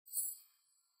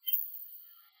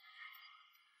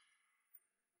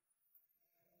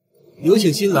有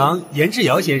请新郎颜志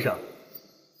尧先生。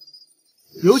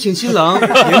有请新郎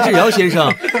颜志尧先生。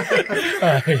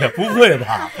哎呀，不会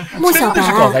吧？莫小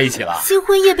白搞在一起了？新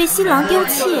婚夜被新郎丢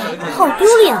弃，好丢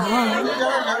脸啊！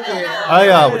哎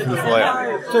呀，我听说呀，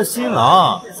这新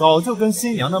郎早就跟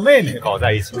新娘的妹妹搞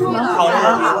在一起了。好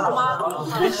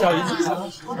了，小姨子，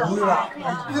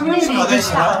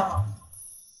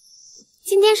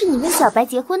今天是你跟小白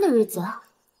结婚的日子，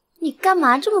你干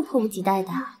嘛这么迫不及待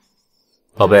的？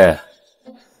宝贝，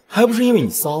还不是因为你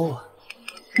骚啊！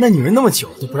那女人那么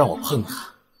久都不让我碰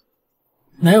她，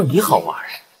哪有你好玩啊？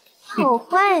好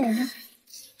坏啊！你们，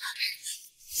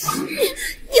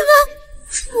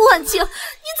婉晴，你怎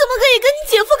么可以跟你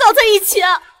姐夫搞在一起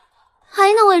啊？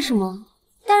还能为什么？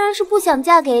当然是不想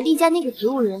嫁给厉家那个植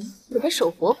物人，给他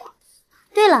守活口。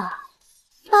对了，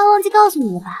爸忘记告诉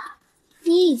你了吧？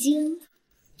你已经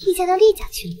替嫁到厉家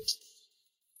去了。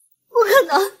不可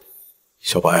能！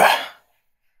小白，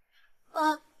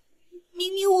爸，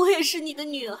明明我也是你的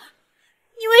女儿，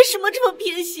你为什么这么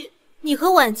偏心？你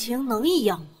和婉晴能一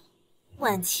样吗？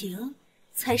婉晴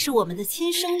才是我们的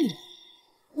亲生女儿，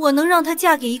我能让她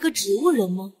嫁给一个植物人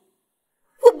吗？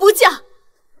我不嫁！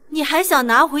你还想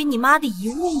拿回你妈的遗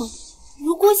物吗？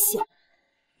如果想，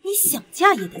你想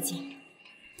嫁也得嫁，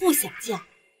不想嫁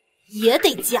也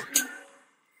得嫁。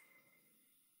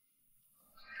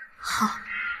好，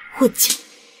我嫁。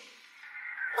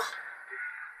爸，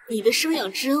你的生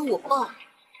养之恩我报了，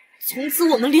从此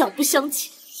我们两不相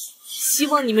欠。希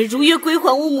望你们如约归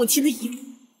还我母亲的遗物。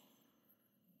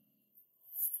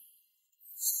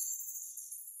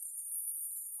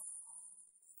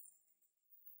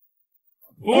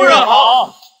夫人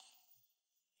好。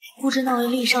不知那位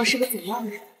厉少是个怎样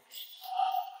的人？小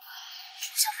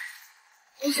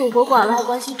白，你守活寡了还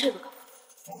关心这个干嘛？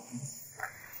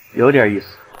有点意思。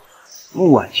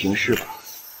穆婉晴是吧？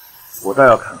我倒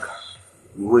要看看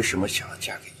你为什么想要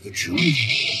嫁给一个植物人。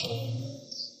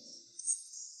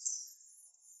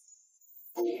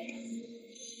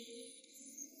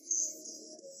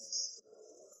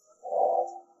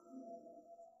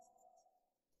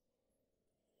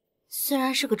虽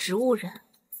然是个植物人，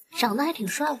长得还挺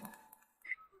帅的。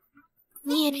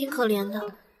你也挺可怜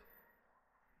的。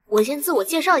我先自我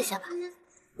介绍一下吧，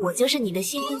我就是你的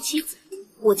新婚妻子，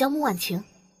我叫穆婉晴。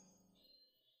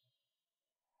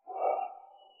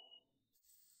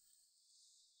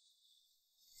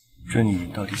这你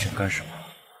到底想干什么？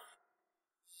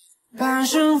半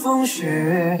生风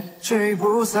雪，吹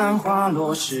不散花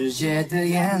落世界的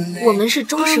眼泪。我们是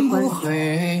中式婚礼，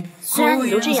虽然你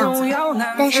都这样子，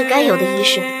但是该有的仪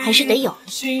式还是得有。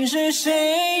心事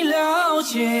谁了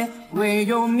解？唯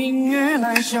有明月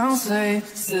来相随。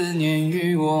思念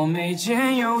与我眉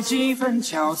间有几分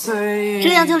憔悴。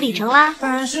这样就礼成啦。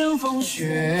半生风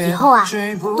雪，以后啊，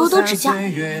多多指教。和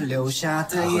传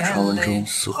闻中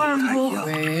似乎不太一样。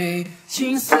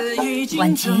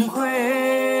婉晴。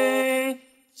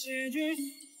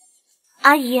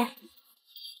阿姨，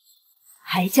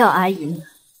还叫阿姨呢。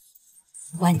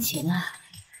婉晴啊，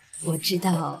我知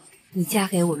道你嫁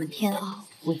给我们天傲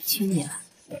委屈你了。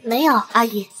没有，阿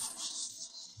姨。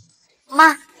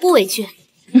妈，不委屈。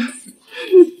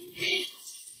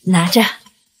拿着，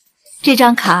这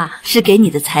张卡是给你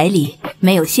的彩礼，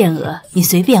没有限额，你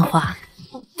随便花。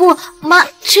不，妈，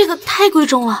这个太贵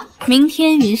重了。明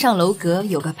天云上楼阁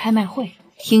有个拍卖会。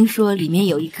听说里面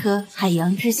有一颗海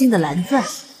洋之心的蓝钻，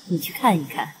你去看一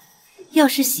看。要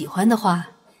是喜欢的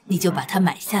话，你就把它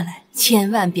买下来，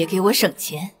千万别给我省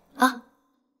钱啊！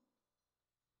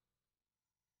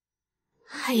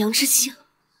海洋之心，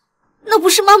那不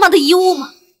是妈妈的遗物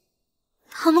吗？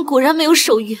他们果然没有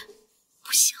守约。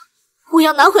不行，我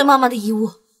要拿回妈妈的遗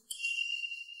物。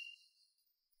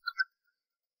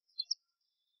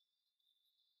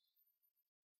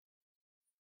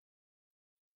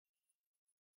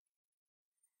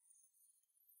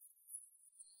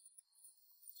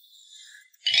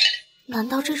难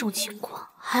道这种情况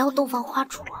还要洞房花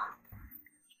烛啊？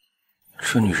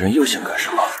这女人又想干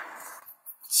什么？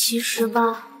其实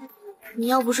吧，你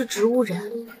要不是植物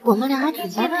人，我们俩还挺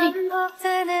般配的。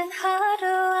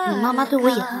你妈妈对我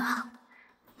也很好，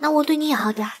那我对你也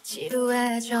好点。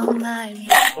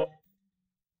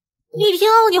厉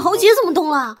天傲，你喉结怎么动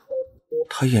了？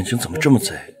她眼睛怎么这么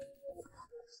贼？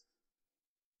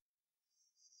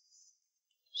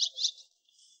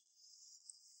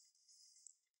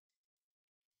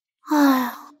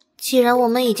哎，既然我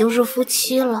们已经是夫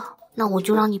妻了，那我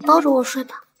就让你抱着我睡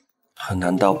吧。她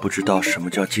难道不知道什么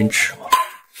叫矜持吗？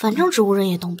反正植物人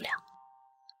也动不了，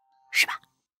是吧？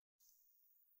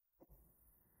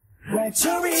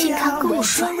轻看更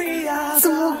帅，怎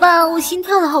么办？我心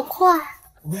跳的好快。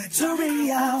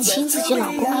亲自己老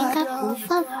公应该不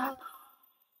犯法。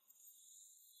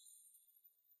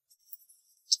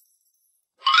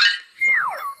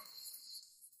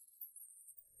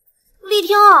丽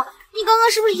婷儿，你刚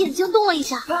刚是不是眼睛动了一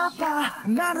下？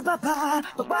难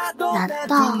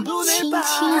道亲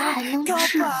亲还能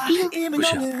治病？不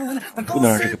行，不能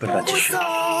让这个笨蛋继续。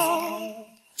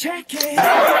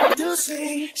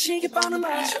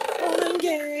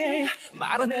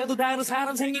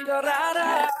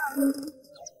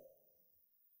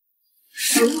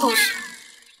什么东西？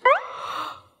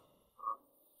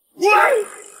丽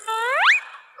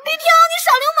婷，你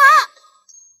耍流氓！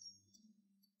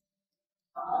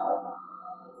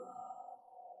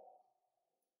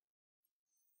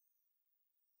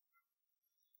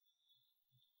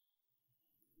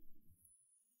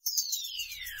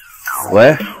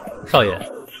喂，少爷，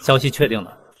消息确定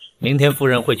了，明天夫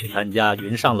人会去参加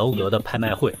云上楼阁的拍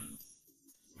卖会。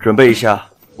准备一下，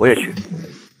我也去。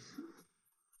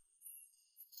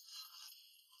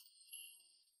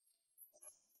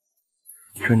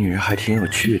这女人还挺有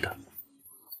趣的。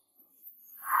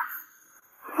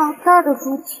好大的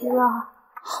猪蹄啊！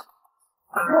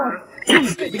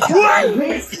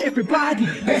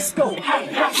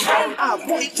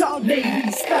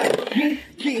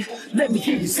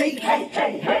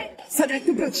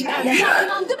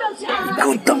给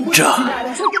我等着！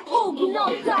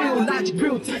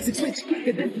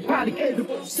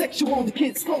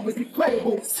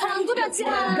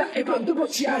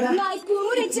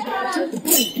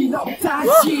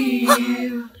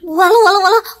完了完了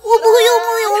完了，我不会有梦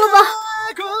游了吧？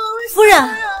夫人，来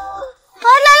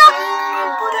了！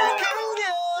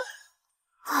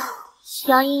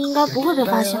杨毅应该不会被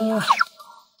发现吧？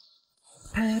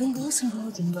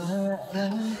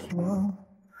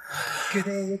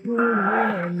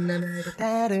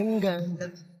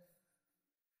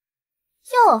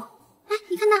哟，哎，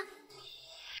你看那，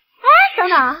哎，等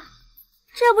等，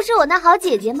这不是我那好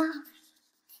姐姐吗？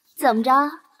怎么着？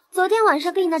昨天晚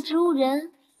上跟你那植物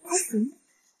人还行？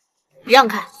让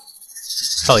开！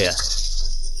少爷，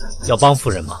要帮夫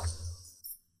人吗？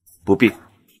不必。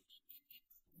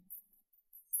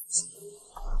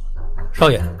少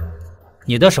爷，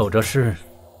你的手这是？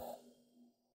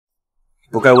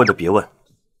不该问的别问。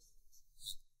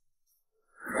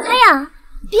哎呀，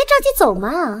别着急走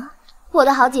嘛，我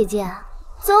的好姐姐，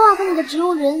昨晚和你的植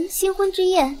物人新婚之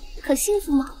夜可幸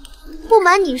福吗？不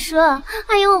瞒你说，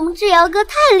哎呀，我们志尧哥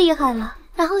太厉害了，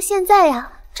然后现在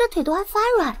呀，这腿都还发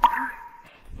软了。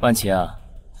万晴啊，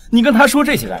你跟他说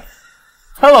这些干什么？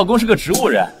她老公是个植物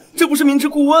人，这不是明知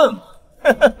故问吗？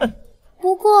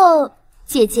不过，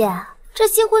姐姐，这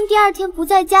新婚第二天不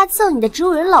在家伺候你的植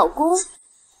物人老公，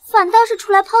反倒是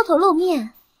出来抛头露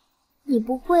面，你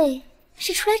不会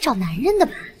是出来找男人的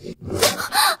吧？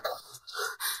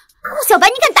陆小白，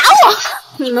你敢打我！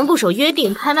你们不守约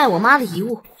定，拍卖我妈的遗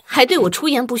物，还对我出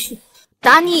言不逊，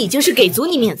打你已经是给足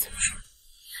你面子了。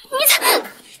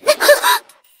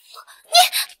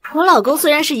我老公虽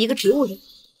然是一个植物人，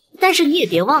但是你也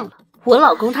别忘了，我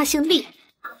老公他姓厉。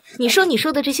你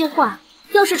说的这些话，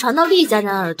要是传到厉家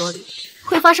人耳朵里，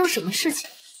会发生什么事情？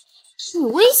你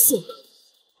威胁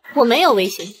我？没有威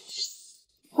胁你，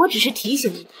我只是提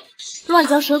醒你，乱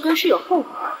嚼舌根是有后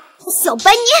果。小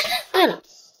白，你……对了，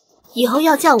以后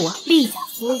要叫我厉家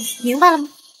夫人，明白了吗？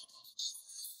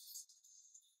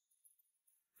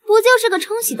不就是个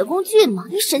冲喜的工具吗？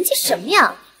你神气什么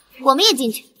呀？我们也进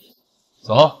去。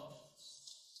走。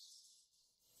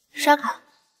刷卡。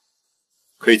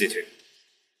可以进去。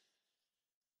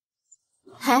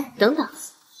哎，等等，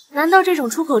难道这种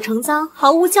出口成脏、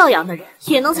毫无教养的人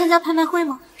也能参加拍卖会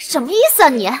吗？什么意思啊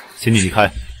你？请你离开。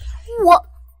我……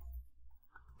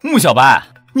穆小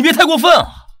白，你别太过分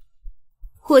啊！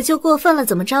我就过分了，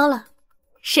怎么着了？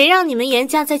谁让你们严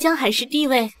家在江海市地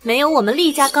位没有我们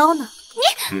厉家高呢？你，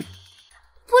不就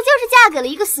是嫁给了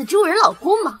一个死植物人老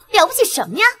公吗？了不起什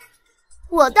么呀？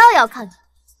我倒要看看，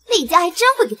厉家还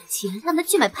真会给他钱，让他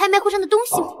去买拍卖会上的东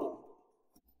西吗？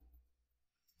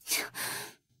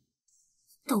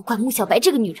都怪穆小白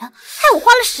这个女人，害我花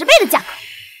了10倍的价格，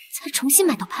才重新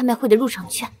买到拍卖会的入场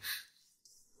券。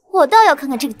我倒要看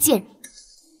看这个贱人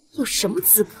有什么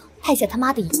资格拍下他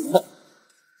妈的遗物。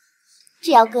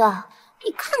志尧哥，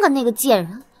你看看那个贱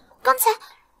人，刚才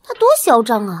他多嚣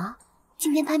张啊！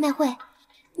今天拍卖会，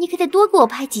你可得多给我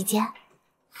拍几件，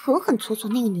狠狠挫挫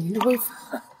那个女人的威风。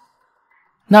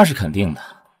那是肯定的，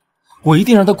我一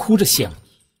定让她哭着羡慕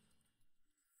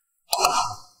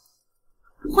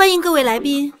你。欢迎各位来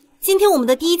宾，今天我们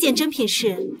的第一件珍品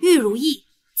是玉如意，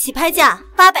起拍价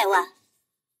800万。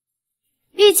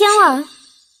1000万。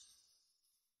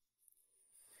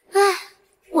哎，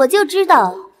我就知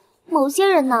道，某些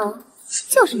人呢，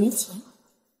就是没钱。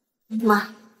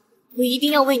妈，我一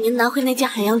定要为您拿回那件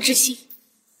海洋之心。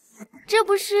这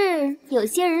不是有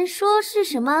些人说是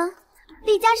什么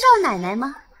厉家少奶奶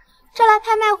吗？这来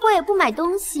拍卖会不买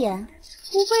东西，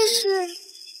不会是……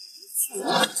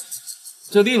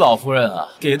这厉老夫人啊，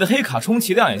给的黑卡充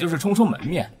其量也就是充充门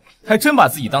面，还真把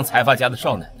自己当财阀家的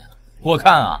少奶奶。我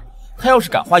看啊，她要是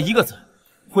敢花一个字，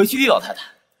回去厉老太太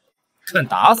肯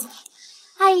打死她。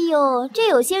哎呦，这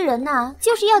有些人呐，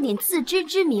就是要点自知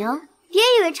之明，别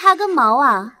以为插根毛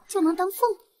啊就能当凤。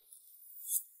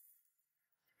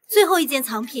最后一件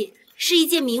藏品是一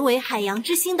件名为海洋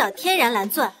之心的天然蓝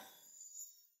钻。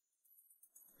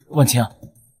婉晴，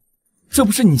这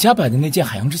不是你家摆的那件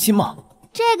海洋之心吗？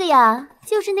这个呀，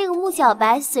就是那个穆小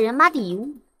白死人妈的遗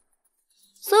物，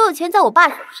所有权在我爸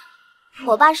手上。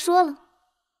我爸说了，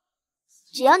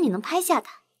只要你能拍下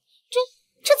它，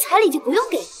这彩礼就不用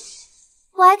给，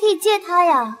我还可以借它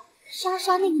呀，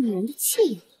杀那个女人的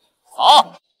气焰。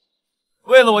好，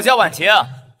为了我家婉晴，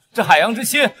这海洋之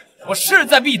心我势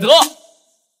在必得。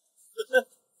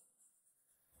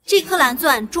这颗蓝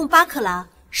钻重8克拉，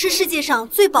是世界上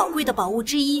最宝贵的宝物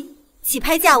之一，起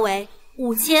拍价为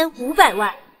5500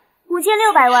万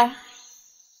，5600万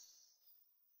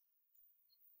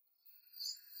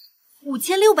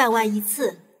，5600万一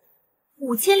次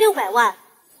，5600万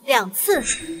2次。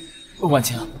婉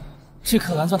晴，这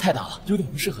颗蓝钻太大了，有点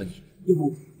不适合你，要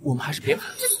不我们还是别拍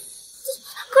了。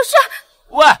可是，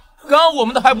喂，刚刚我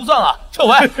们的还不算了，撤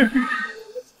回。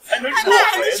拍卖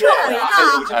还是撤回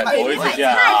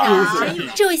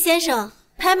呢？这位先生，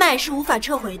拍卖是无法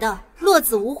撤回的，落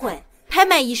子无悔。拍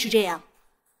卖亦是这样。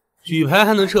举牌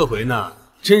还能撤回呢，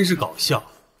真是搞笑。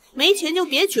没钱就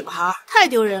别举牌，太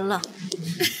丢人了。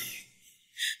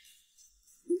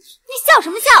你笑什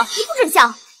么笑？你不准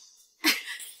笑。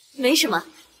没什么，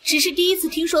只是第一次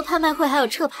听说拍卖会还有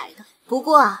撤牌的。不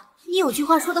过啊，你有句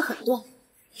话说得很对，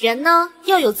人呢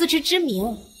要有自知之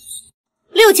明。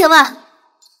6000万。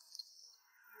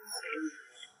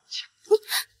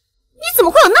你怎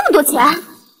么会有那么多钱？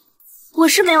我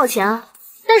是没有钱啊，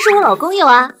但是我老公有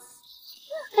啊。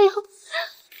哎呦，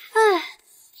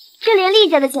这连厉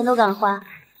家的钱都敢花，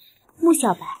穆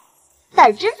小白胆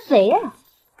儿真肥啊！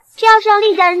这要是让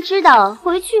厉家人知道，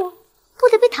回去不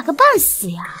得被打个半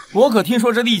死呀！我可听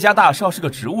说这厉家大少是个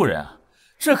植物人啊，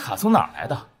这卡从哪儿来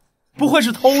的？不会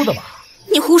是偷的吧？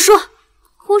你胡说！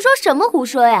胡说什么胡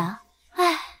说呀？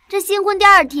这新婚第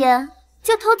2天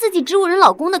就偷自己植物人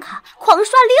老公的卡，狂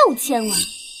刷6000万。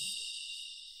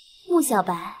穆小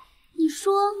白，你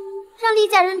说让厉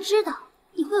家人知道，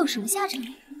你会有什么下场？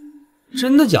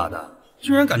真的假的？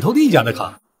居然敢偷厉家的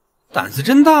卡，胆子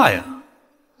真大呀！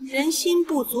人心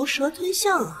不足蛇吞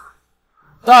象啊！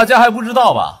大家还不知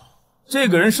道吧？这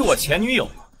个人是我前女友，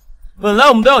本来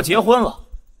我们都要结婚了，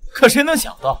可谁能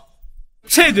想到，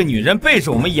这个女人背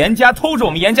着我们严家，偷着我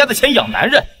们严家的钱养男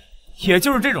人。也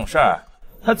就是这种事儿，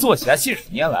她做起来信手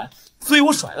拈来，所以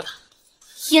我甩了她。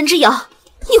颜之遥，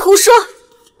你胡说！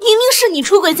明明是你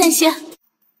出轨在先。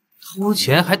偷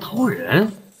钱还偷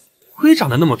人，亏长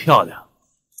得那么漂亮。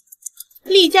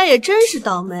厉家也真是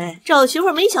倒霉，找媳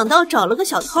妇没想到找了个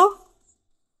小偷。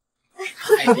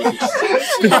真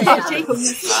有意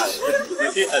思。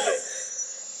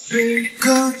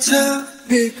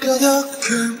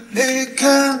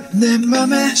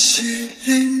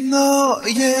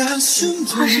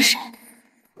他是谁？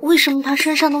为什么他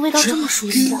身上的味道这么熟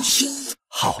悉啊？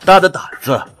好大的胆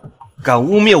子，敢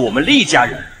污蔑我们厉家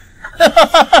人！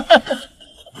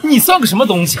你算个什么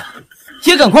东西啊？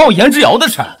也敢管我颜之遥的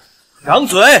事？掌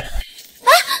嘴！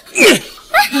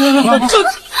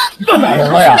这哪人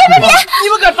了呀？你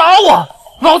们敢打我？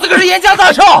老子可是严家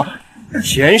大少！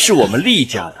钱是我们厉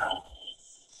家的，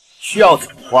需要怎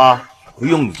么花不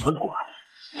用你们管。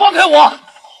放开我！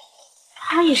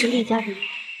他也是厉家人。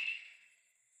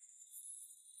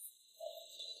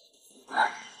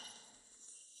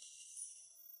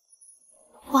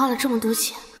花了这么多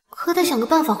钱，可得想个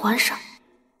办法还上。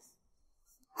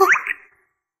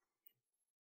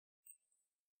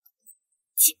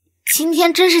今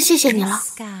天真是谢谢你了。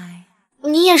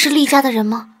你也是厉家的人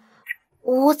吗？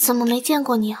我怎么没见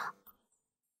过你啊？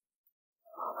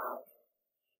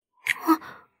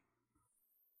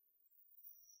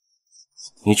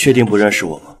你确定不认识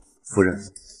我吗，夫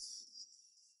人？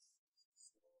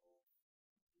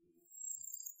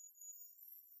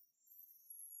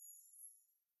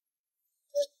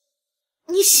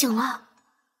你醒了。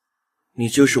你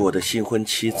就是我的新婚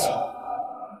妻子，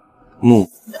穆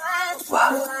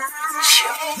婉晴。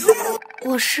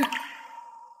我是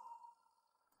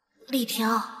李婷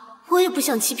啊，我也不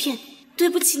想欺骗你，对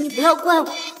不起，你不要怪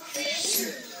我。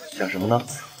想什么呢？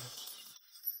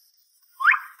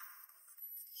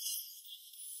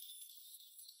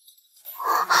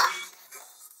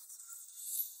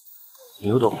你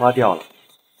有朵花掉了。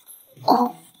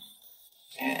哦。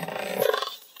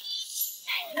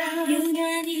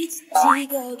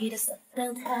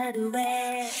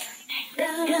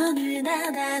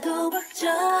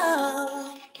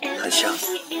很像。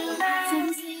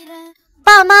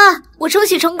爸妈，我抽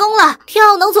血成功了，天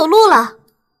奥能走路了。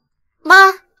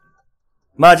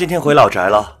妈今天回老宅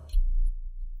了。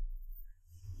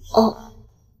哦。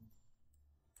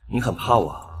你很怕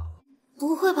我？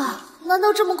不会吧？难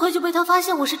道这么快就被他发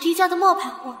现我是低价的冒牌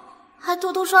货，还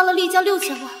偷偷刷了例假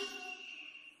6000万？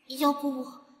要不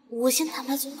我先坦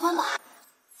白从宽吧。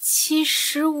其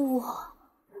实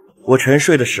我沉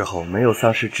睡的时候没有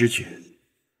丧失知觉，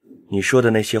你说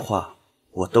的那些话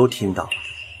我都听到了。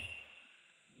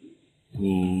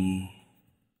你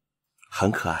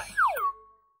很可爱。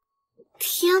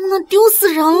天哪，丢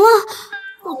死人了！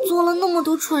我做了那么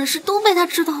多蠢事都被他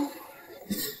知道了。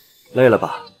累了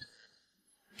吧？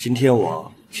今天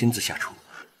我亲自下厨。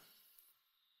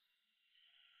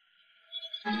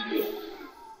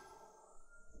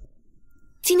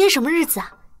今天什么日子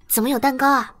啊？怎么有蛋糕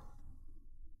啊？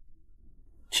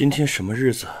今天什么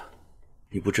日子？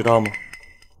你不知道吗？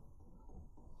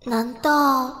难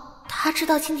道他知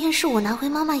道今天是我拿回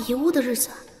妈妈遗物的日子？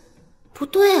不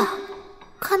对啊，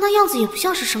看他样子也不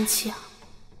像是生气啊。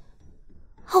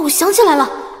我想起来了，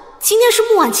今天是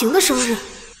穆婉晴的生日。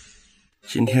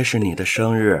今天是你的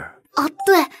生日。哦，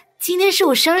对，今天是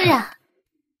我生日啊。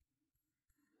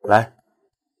来，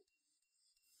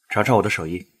尝尝我的手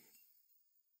艺。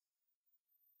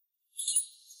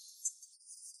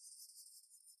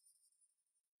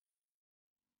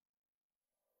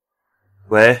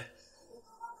喂，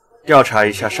调查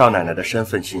一下少奶奶的身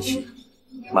份信息，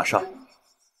马上。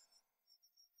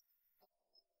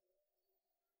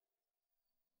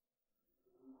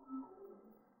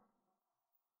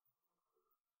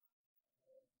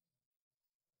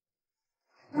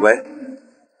喂，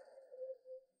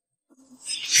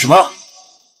什么？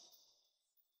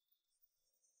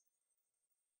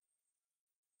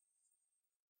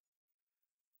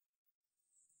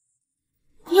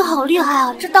你好厉害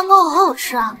啊！这蛋糕好好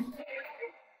吃啊！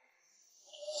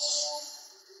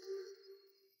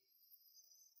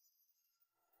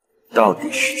到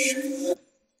底是谁？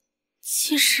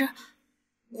其实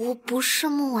我不是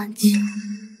穆婉晴。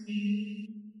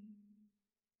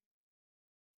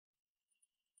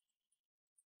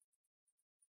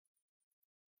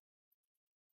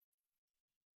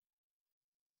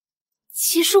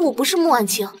其实我不是穆婉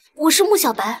晴，我是穆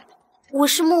小白，我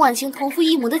是穆婉晴同父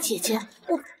异母的姐姐。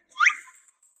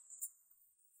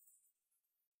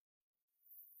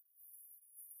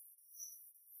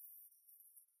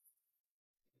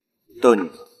逗你。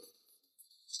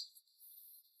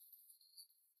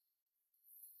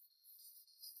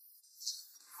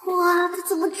哇，他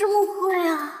怎么这么会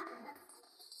啊？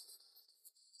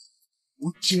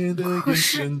可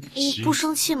是你不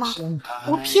生气吗？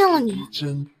我骗了你，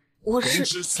我是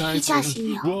低价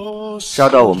新娘。杀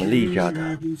到我们厉家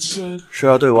的，说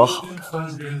要对我好的，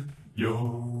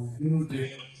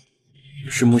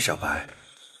是穆小白，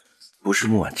不是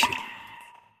穆婉晴。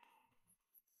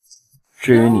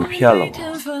至于你骗了我，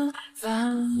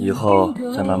以后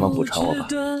再慢慢补偿我吧。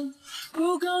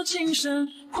不够精神，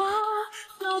话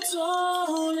要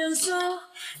做脸色，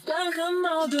但很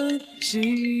矛盾，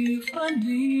喜欢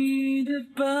你的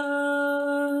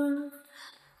笨。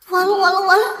完了完了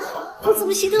完了！我怎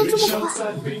么心跳这么快？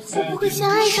我不会先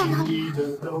爱上他了？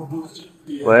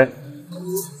喂，李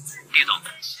总，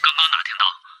刚刚打听到，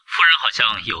夫人好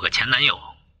像有个前男友。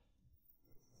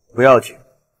不要紧，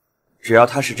只要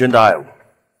他是真的爱我，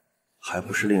还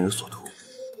不是令人所图。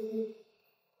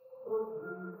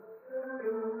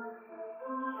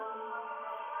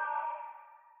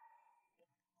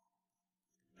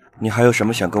你还有什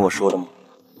么想跟我说的吗？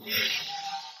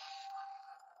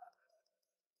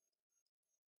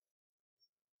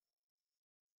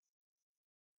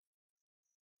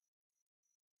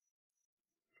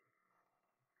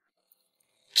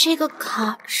这个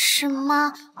卡是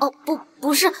妈……哦，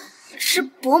不是，是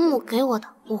伯母给我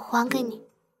的，我还给你。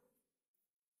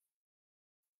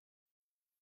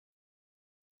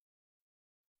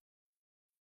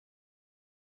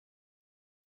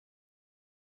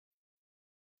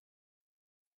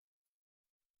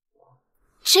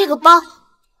这个包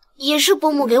也是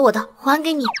伯母给我的，还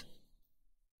给你。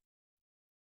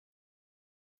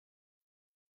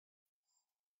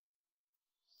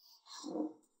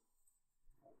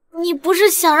你不是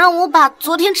想让我把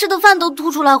昨天吃的饭都吐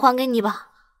出来还给你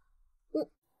吧？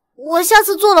我下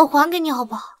次做了还给你好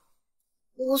不好？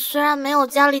我虽然没有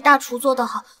家里大厨做得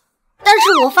好，但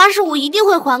是我发誓我一定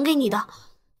会还给你的。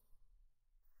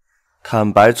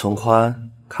坦白从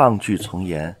宽，抗拒从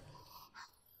严。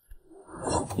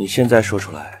你现在说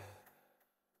出来，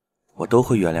我都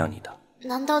会原谅你的。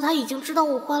难道他已经知道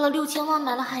我花了6000万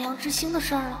买了海洋之星的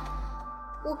事儿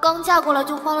了？我刚嫁过来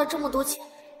就花了这么多钱，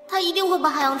他一定会把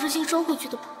海洋之星收回去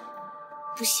的吧？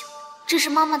不行，这是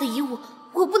妈妈的遗物，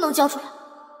我不能交出来。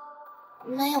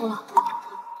没有了。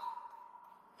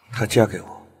她嫁给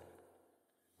我，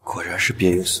果然是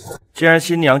别有死。既然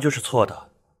新娘就是错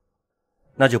的，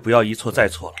那就不要一错再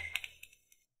错了。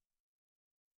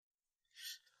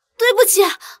对不起，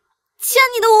欠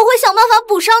你的我会想办法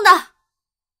补上的。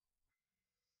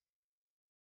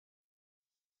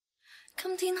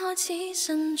今天開始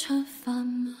新出發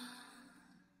嗎？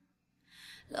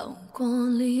流過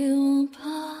了吧，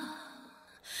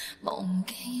忘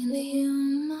記了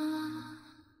嗎？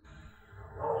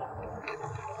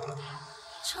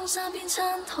窗紗邊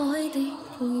餐台的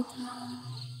配搭，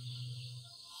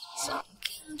曾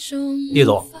經中。厉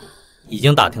總，已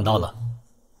經打聽到了，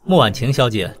穆婉晴小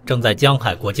姐正在江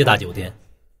海國際大酒店。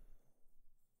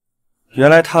原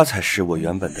来她才是我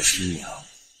原本的新娘。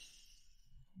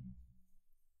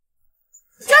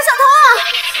张小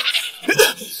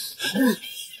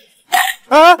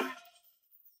头啊！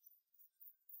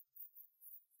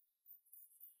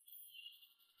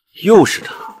又是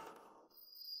他。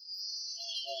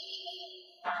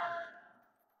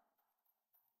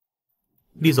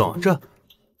厉总，这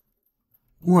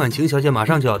穆婉晴小姐马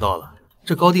上就要到了，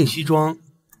这高定西装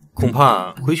恐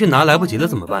怕回去拿来不及了，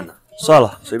怎么办呢？算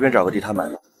了，随便找个地摊买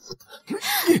吧。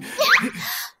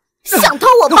想偷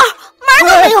我包，门都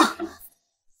没有！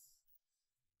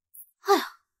哎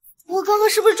呀，我刚刚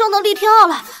是不是撞到厉天傲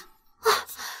了？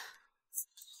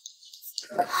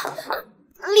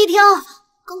厉天傲，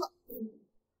刚刚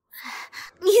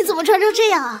你怎么穿成这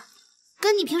样啊？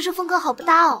跟你平时风格好不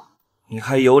搭哦。你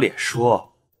还有脸说？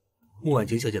穆婉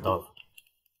晴小姐到了。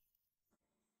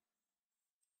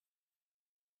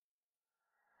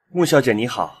穆小姐你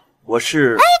好，我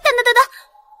是……哎，等等，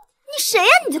你谁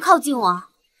呀？你就靠近我？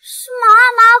是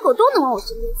马狗都能往我身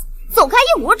边走，走开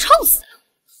一会儿臭死了。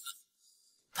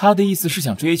他的意思是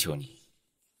想追求你，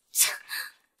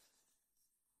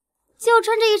就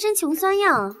穿这一身穷酸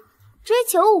样，追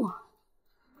求我？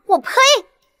我呸！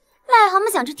癞蛤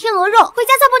蟆想吃天鹅肉，回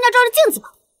家撒泡尿照着镜子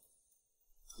吧。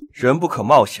人不可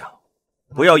貌相，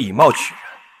不要以貌取人。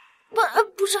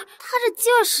不是，他这鸡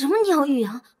儿什么鸟语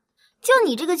啊？就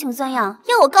你这个穷酸样，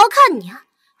要我高看你啊？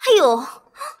还有，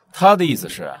他的意思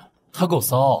是，他够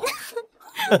骚。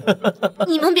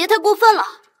你们别太过分了。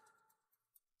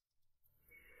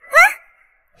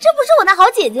这不是我那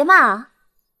好姐姐吗？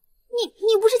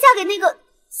你不是嫁给那个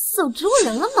走植物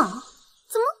人了吗？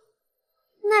怎么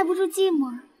耐不住寂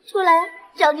寞，出来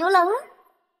找牛郎了？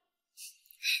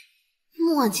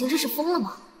穆婉晴这是疯了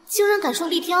吗？竟然敢说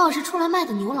厉天傲是出来卖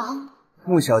的牛郎！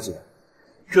穆小姐，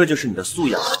这就是你的素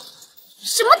养。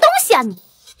什么东西啊你？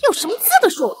有什么资格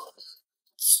说我？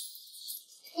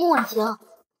穆婉晴，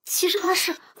其实他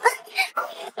是……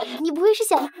你不会是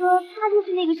想说他就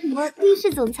是那个什么厉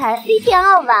氏总裁厉天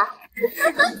傲吧？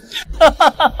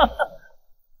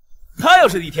他要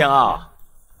是厉天傲，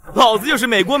老子就是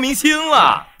美国明星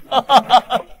了。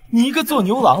你一个做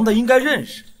牛郎的应该认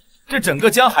识，这整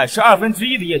个江海市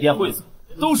1/2的夜店会所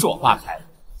都是我爸开的，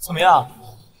怎么样？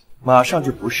马上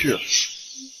就不是了。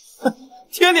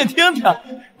听听，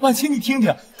婉晴你听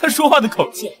听他说话的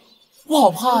口气，我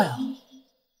好怕呀。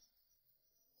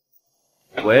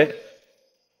喂，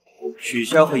取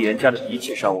消和严家的一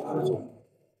切商务合作，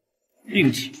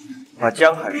并且把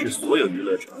江海市所有娱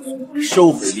乐场所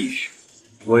收回历史。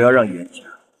我要让严家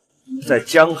在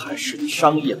江海市的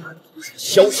商业版图上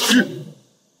消失。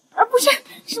不是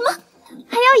什么，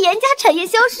还要严家产业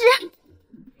消失？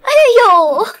哎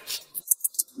呦，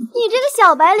你这个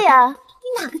小白脸，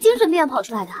你哪个精神病院跑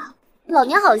出来的？老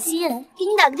娘好心，给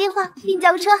你打个电话，给你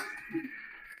叫个车。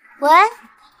喂，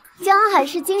江海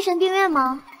市精神病院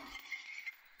吗？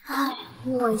哎，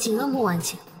穆婉晴啊，穆婉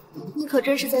晴，你可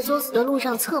真是在作死的路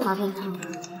上策马奔腾。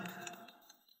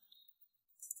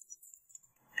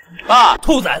爸，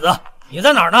兔崽子，你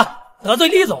在哪儿呢？得罪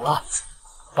厉总了。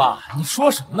爸，你说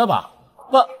什么呢？爸，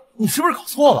你是不是搞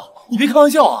错了？你别开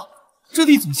玩笑啊！这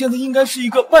厉总现在应该是一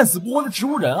个半死不活的植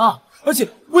物人啊！而且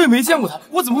我也没见过他，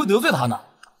我怎么会得罪他呢？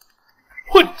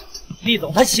混！厉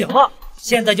总他醒了，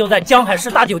现在就在江海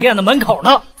市大酒店的门口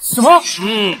呢。什么？哎，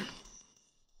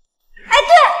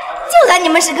对，就在你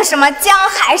们是个什么江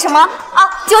海什么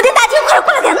啊酒店大厅，快点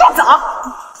过来给他弄走！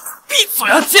闭嘴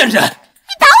啊，贱人！你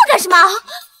打我干什么？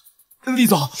厉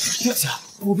总，对不起，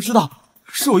我不知道，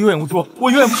是我有眼无珠，我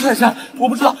有眼不识泰山，我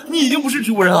不知道你已经不是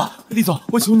植物人了。厉总，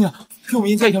我求你了，给我们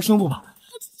严家一条生路吧。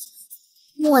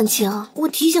穆婉晴，我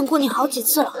提醒过你好几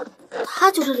次了，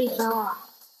他就是厉天傲啊！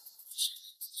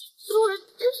植物人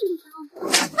真是厉天傲！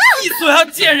你所要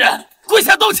贱人，跪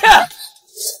下道歉！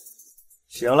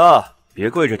行了，别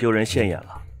跪着丢人现眼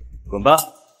了，滚吧。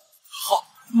好，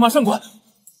马上滚。天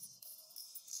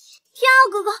傲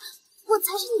哥哥，我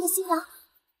才是你的新娘。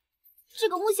这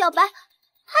个穆小白，他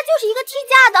就是一个替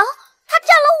嫁的，他占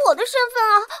了我的身份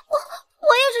啊！我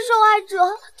也是受害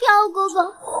者，天傲哥哥。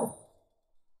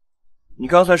你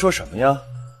刚才说什么呀？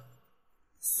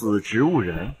死植物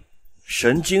人，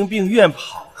神经病院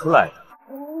跑出来的。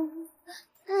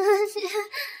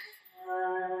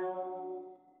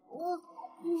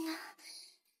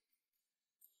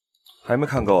还没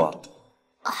看够啊？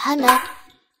还没。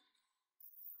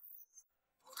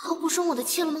她不生我的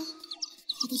气了吗？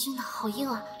我的心好硬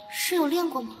啊，是有练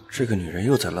过吗？这个女人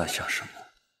又在乱想什么？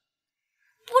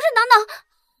不是，等等，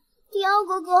迪奥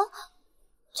哥哥，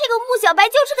这个穆小白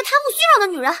就是个贪慕虚荣的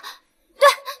女人。对，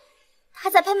她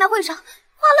在拍卖会上花了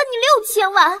你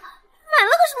6000万，买了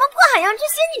个什么破海洋之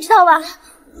心，你知道吧？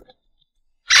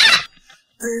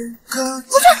不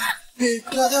是，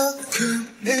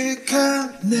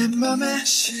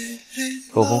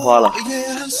口红花了。天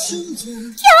傲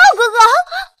哥哥，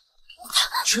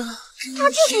她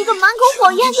就是一个满口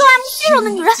谎言又爱慕虚荣的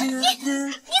女人，你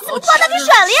怎么把她给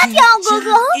甩了呀，天傲哥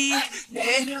哥？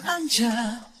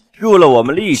入了我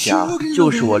们厉家，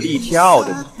就是我厉天傲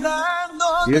的女人。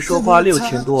别说花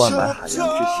6000多万买海洋之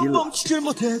心了，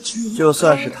就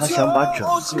算是他想把整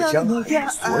个江海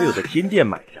所有的金店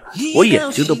买下来，我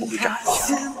眼睛都不会眨一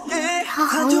下。他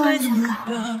好有安全感。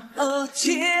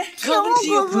天傲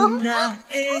哥哥，我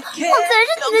才是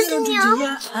你的新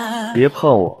娘。别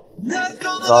碰我，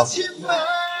走，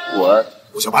滚！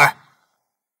穆小白，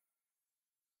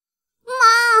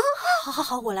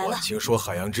好，我来了。婉晴说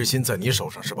海洋之心在你手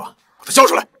上是吧？把它交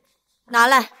出来。拿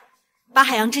来，把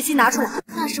海洋之心拿出来。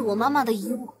那是我妈妈的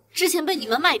遗物，之前被你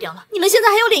们卖掉了，你们现在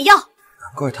还有脸要？难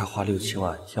怪他花6000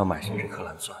万要买下这颗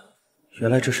蓝钻，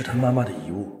原来这是他妈妈的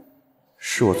遗物，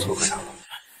是我错怪他了。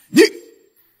你，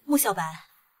穆小白，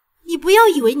你不要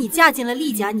以为你嫁进了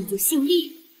厉家你就姓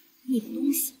厉，你的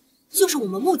东西就是我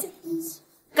们穆家的东西，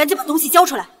赶紧把东西交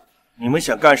出来。你们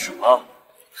想干什么？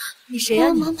你谁啊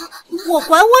你？我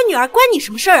管我女儿，关你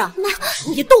什么事儿啊？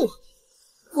你别动我，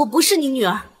我不是你女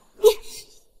儿。你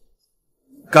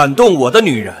敢动我的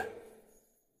女人，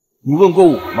你问过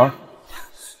我吗？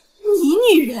你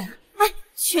女人？哎，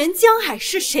全江海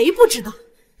市谁不知道？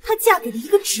她嫁给了一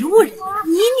个植物人，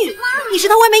你是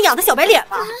她外面养的小白脸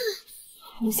吧？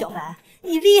穆小白，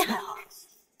你厉害啊！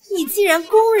你竟然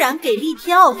公然给厉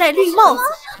天傲戴绿帽子！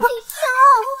厉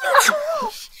天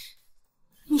傲，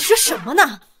你说什么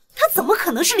呢？他怎么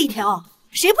可能是厉天傲？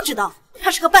谁不知道他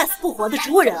是个半死不活的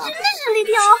植物人啊！真的是厉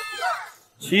天傲！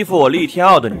欺负我厉天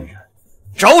傲的女人，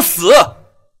找死！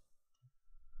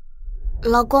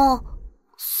老公，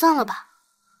算了吧，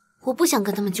我不想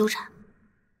跟他们纠缠。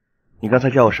你刚才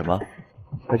叫我什么？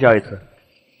再叫一次。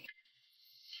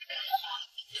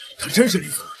他真是厉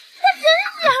害。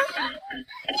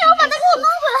你要把他给我弄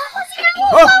回来，我现在给我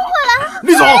弄回来！厉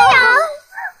总，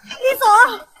厉总，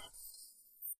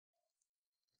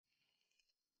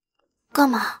干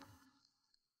嘛？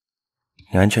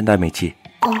你安全带没系。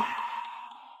哦。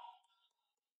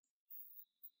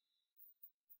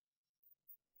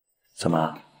怎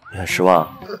么？你很失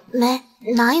望？没，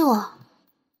哪有啊？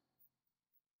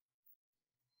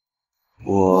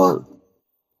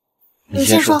你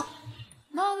先说。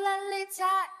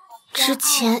之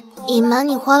前隐瞒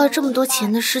你花了这么多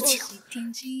钱的事情，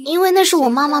因为那是我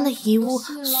妈妈的遗物，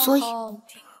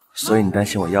所以你担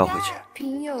心我要回去？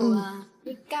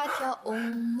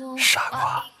傻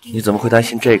瓜，你怎么会担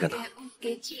心这个呢？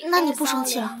那你不生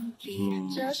气了？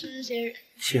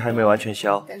气还没完全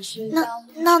消。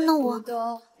那我……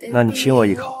那你亲我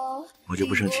一口，我就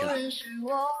不生气了。厉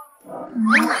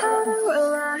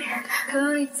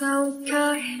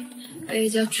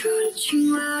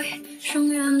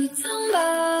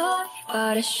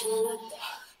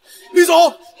总，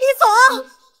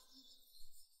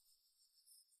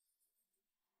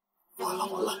完了，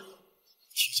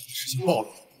替嫁的事情暴露了，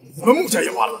我们穆家也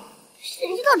完了。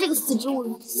谁知道这个死植物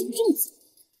人姓郑子？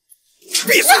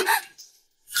闭嘴！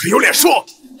还有脸说？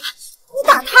你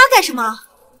打他干什么？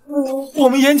我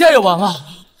们严家也完了。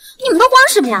你们都慌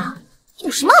什么呀？有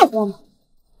什么好慌的？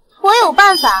我有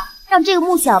办法让这个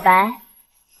穆小白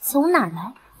从哪儿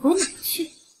来回哪儿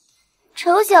去，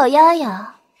丑小鸭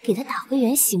呀，给他打回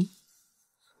原形。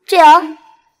这瑶，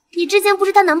你之前不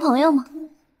是她男朋友吗？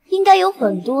应该有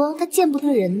很多他见不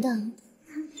得人的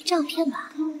照片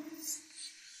吧。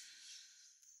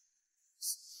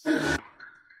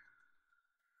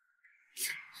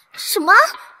什么？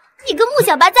你跟穆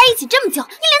小白在一起这么久，你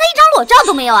连他一张裸照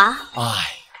都没有啊？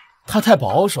哎，他太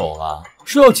保守了，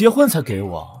说要结婚才给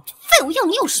我。废物，要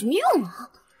你有什么用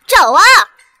啊？找啊！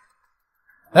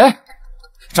哎，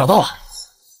找到了。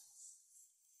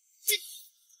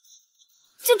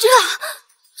就这？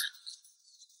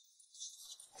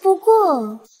不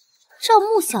过，照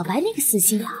穆小白那个死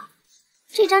心眼，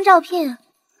这张照片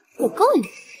我够用。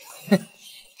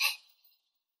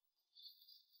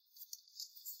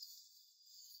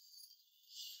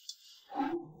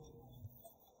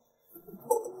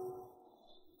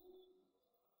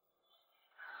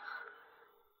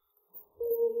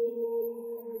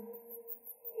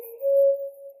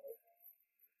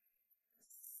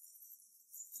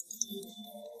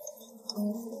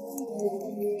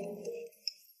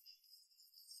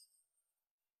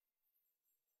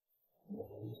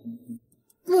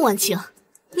穆婉晴，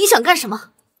你想干什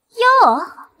么？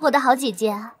哟，我的好姐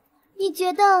姐，你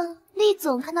觉得厉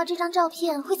总看到这张照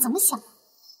片会怎么想？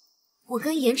我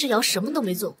跟严志尧什么都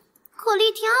没做过。可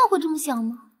厉天傲会这么想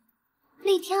吗？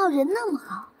厉天傲人那么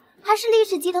好，还是厉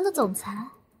氏集团的总裁，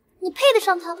你配得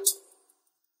上他吗？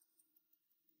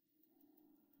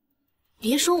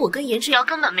别说我跟严志尧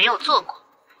根本没有做过，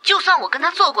就算我跟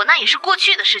他做过，那也是过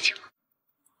去的事情了。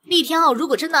厉天傲如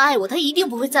果真的爱我，他一定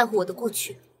不会在乎我的过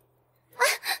去。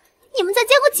你们才见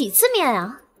过几次面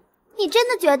啊？你真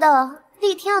的觉得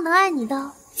厉天傲能爱你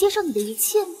到接受你的一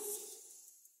切吗？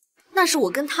那是我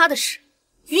跟他的事，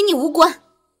与你无关。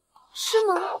是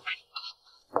吗？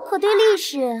可对厉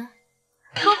氏，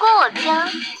如果我将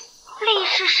厉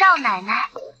氏少奶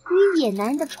奶与野男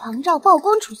人的床照曝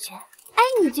光出去，哎，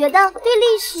你觉得对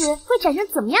厉氏会产生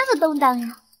怎么样的动荡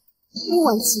呀？穆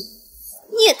婉晴，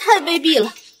你也太卑鄙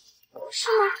了。是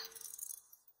吗？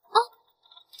哦，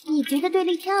你觉得对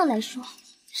厉天傲来说，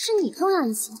是你重要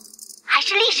一些，还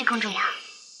是厉氏更重要？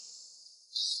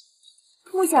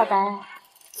穆小白，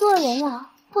做人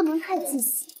呀，不能太自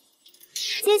私。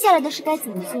接下来的事该怎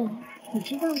么做，你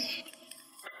知道吗？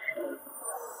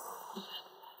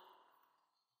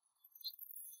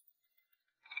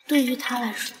对于他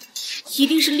来说，一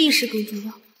定是厉氏更重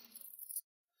要。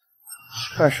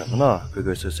干什么呢？鬼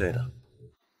鬼祟祟的。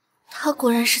他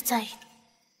果然是在意的。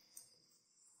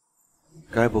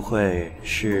该不会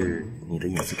是你的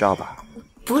隐私照吧？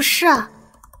不是啊。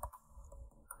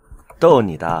逗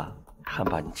你的，看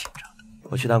把你紧张的。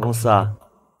我去趟公司啊。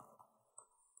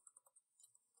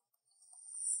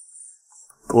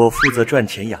我负责赚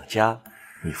钱养家，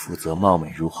你负责貌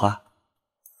美如花。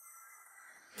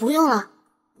不用了，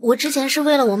我之前是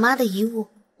为了我妈的遗物，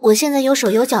我现在有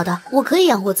手有脚的，我可以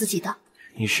养活自己的。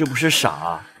你是不是傻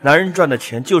啊？男人赚的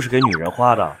钱就是给女人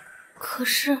花的。可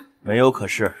是……没有可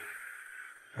是，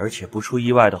而且不出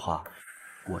意外的话，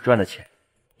我赚的钱，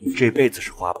你这辈子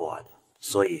是花不完的。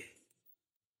所以，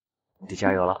你得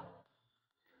加油了。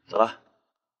走了。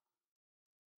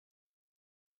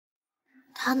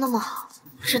他那么好，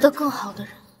值得更好的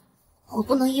人，我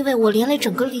不能因为我连累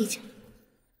整个厉家。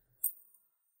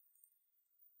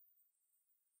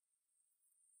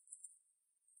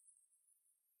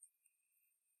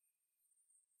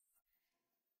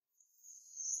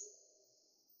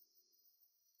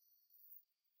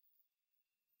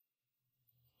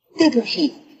对不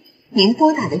起，您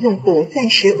拨打的用户暂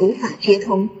时无法接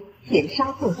通，请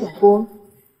稍后再拨。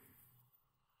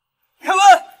凯文，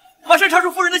马上查出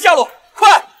夫人的下落，快！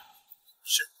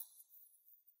是。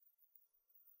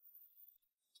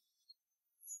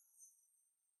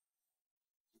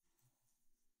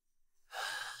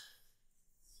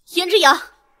严之阳，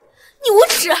你无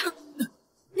耻！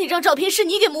那张照片是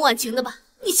你给穆婉晴的吧？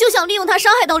你休想利用她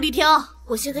伤害到厉天傲。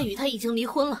我现在与他已经离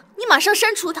婚了，你马上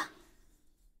删除他。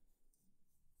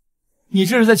你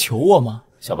这是在求我吗，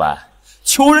小白？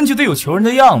求人就得有求人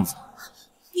的样子。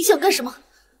你想干什么？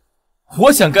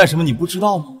我想干什么你不知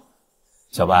道吗？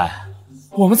小白，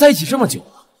我们在一起这么久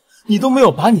了，你都没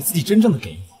有把你自己真正的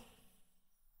给我。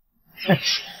哼！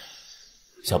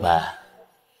小白，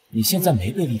你现在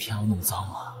没被厉天傲弄脏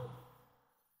啊？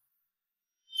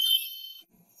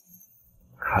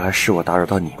看来是我打扰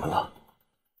到你们了。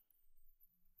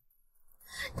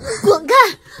滚开！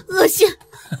恶心！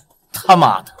他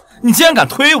妈的，你竟然敢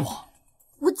推我！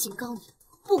我警告你，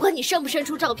不管你删不删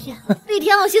除照片，厉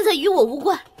天傲现在与我无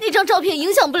关，那张照片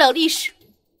影响不了历史。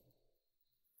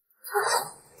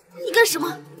你干什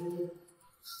么？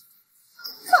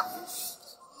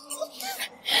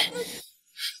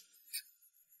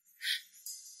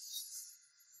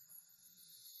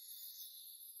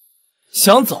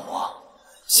想走啊？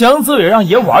想走也让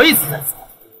爷玩一次再走。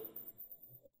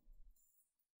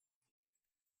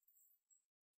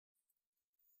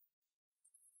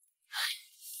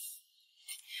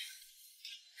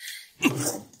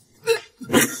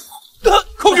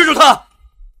控制住他！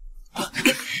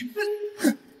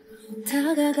李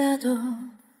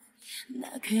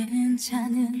天，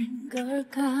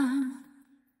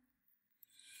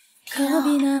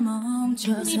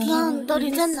你到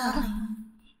底在哪里？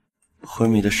昏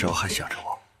迷的时候还想着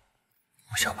我，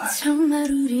穆小白，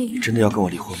你真的要跟我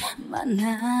离婚吗？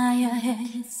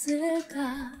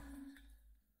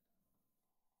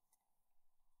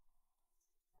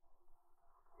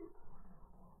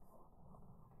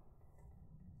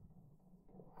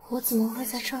我怎么会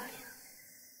在这里？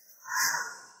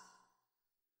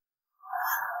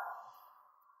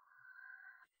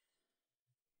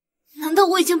难道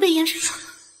我已经被颜值抓了？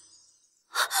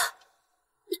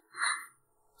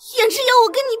颜值要我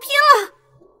跟你拼了！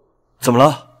怎么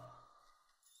了？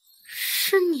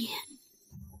是你？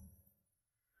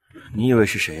你以为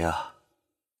是谁呀？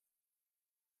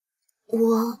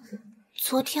我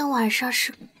昨天晚上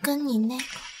是跟你那个……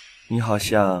你好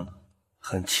像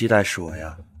很期待是我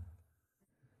呀。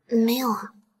没有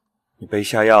啊。你被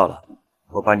下药了，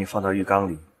我把你放到浴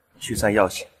缸里驱散药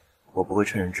性，我不会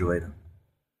趁人之危的。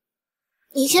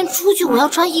你先出去，我要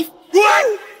穿衣服。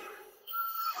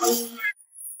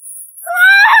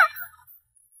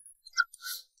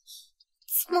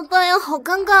怎么办呀？好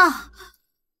尴尬。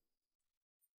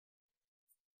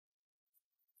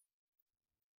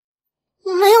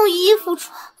我没有衣服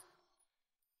穿，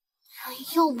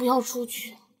要不要出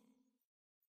去？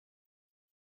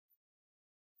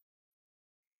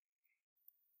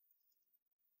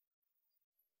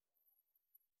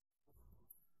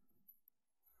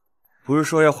不是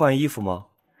说要换衣服吗？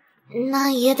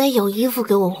那也得有衣服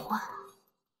给我换。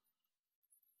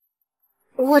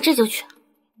我这就去。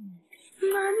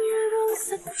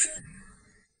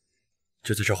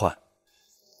就在这换。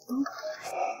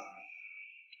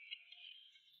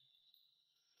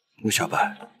穆小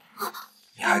白，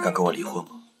你还敢跟我离婚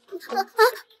吗？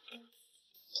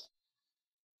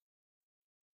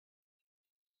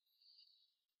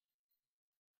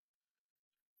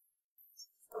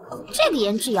这个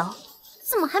颜值瑶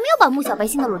怎么还没有把穆小白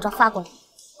新的裸照发过来？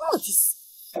磨叽死！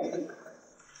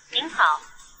您好，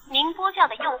您拨叫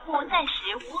的用户暂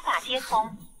时无法接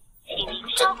通，请您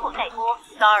稍后再拨。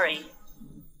Sorry。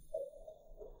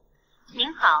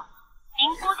您好，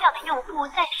您拨叫的用户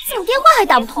暂时……怎么电话还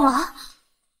打不通了？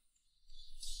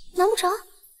难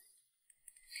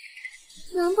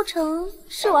不成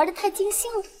是玩的太尽兴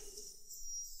了？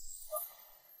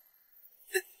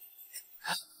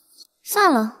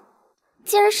算了。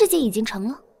既然事情已经成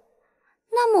了，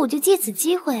那么我就借此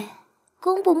机会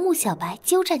公布穆小白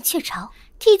鸠占鹊巢、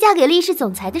替嫁给历史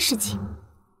总裁的事情。历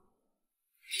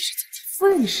史总裁夫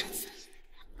人的身份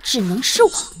只能是我。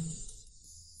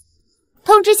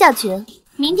通知下群，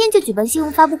明天就举办新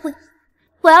闻发布会，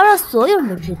我要让所有人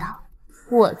都知道，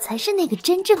我才是那个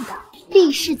真正的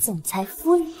历史总裁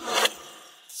夫人。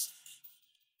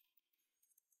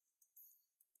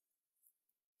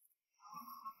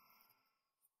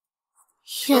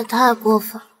也太过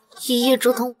分，一夜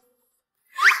折腾，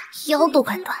腰都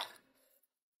快断了。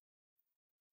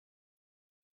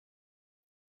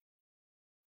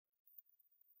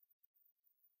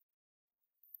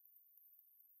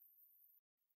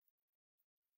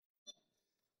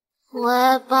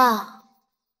喂，爸。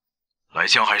来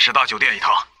江海市大酒店一趟，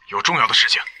有重要的事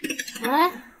情。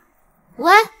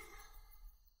喂。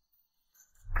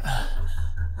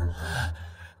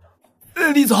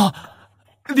李总，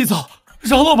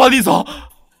饶了我吧，李总，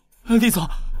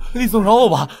饶了我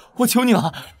吧，我求你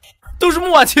了，都是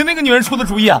穆婉晴那个女人出的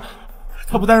主意啊！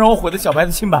她不但让我毁了小白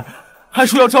的清白，还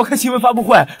说要召开新闻发布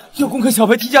会，要公开小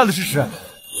白替嫁的事实。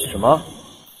什么？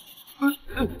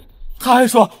他还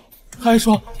说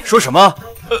什么？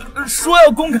说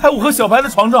要公开我和小白的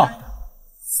床照。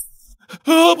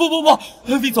不，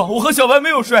李总，我和小白没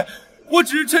有睡，我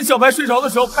只是趁小白睡着的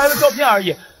时候拍了照片而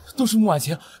已。都是穆婉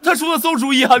晴，她出的馊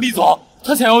主意啊，李总，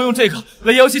她想要用这个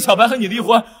来要挟小白和你离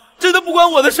婚，真的不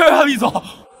关我的事啊，李总。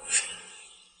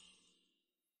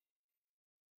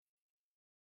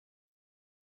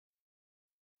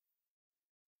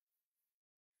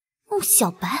穆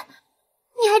小白，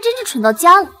你还真是蠢到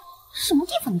家了，什么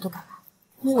地方你都敢来。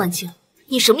穆婉晴，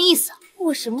你什么意思？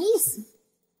我什么意思？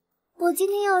我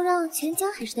今天要让全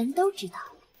江海市的人都知道，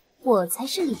我才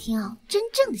是李天傲真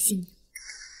正的新娘。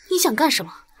你想干什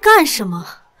么？干什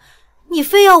么？你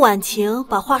非要婉晴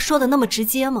把话说的那么直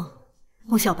接吗？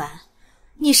穆小白，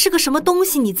你是个什么东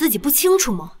西你自己不清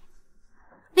楚吗？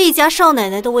厉家少奶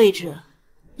奶的位置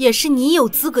也是你有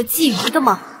资格觊觎的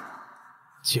吗？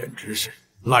简直是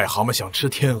癞蛤蟆想吃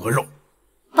天鹅肉。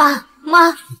爸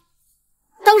妈，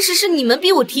当时是你们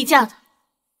逼我替嫁的。在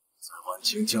婉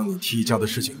晴将你替嫁的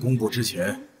事情公布之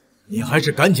前，你还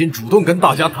是赶紧主动跟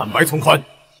大家坦白从宽，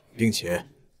并且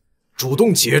主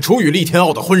动解除与厉天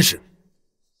傲的婚事。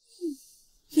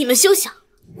你们休想，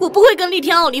我不会跟厉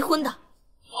天傲离婚的。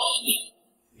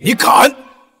你敢？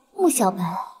穆小白，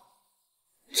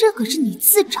这可是你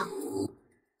自找的。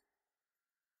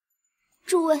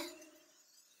诸位，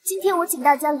今天我请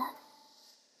大家来，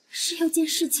是有件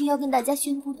事情要跟大家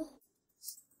宣布的。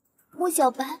穆小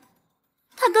白，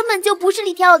她根本就不是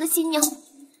厉天傲的新娘，她就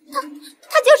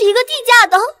是一个替嫁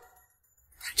的。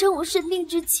她趁我生病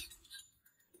之前，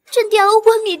趁天傲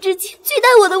昏迷之前取代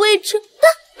我的位置，她就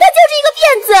是一个骗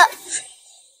子。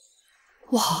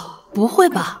哇，不会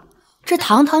吧？这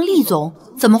堂堂厉总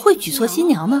怎么会举错新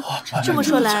娘呢？这么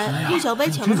说来，陆小白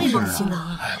抢了妹妹的新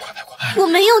郎。我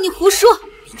没有，你胡说！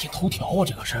明天头条啊，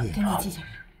这个事儿。跟你计较。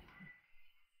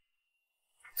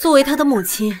作为她的母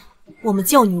亲，我们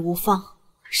教女无方，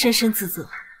深深自责。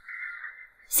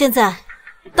现在，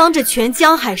当着全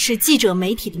江海市记者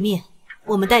媒体的面，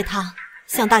我们代她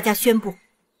向大家宣布，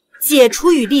解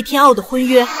除与厉天傲的婚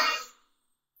约。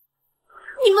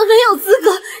你们没有资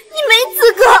格，你没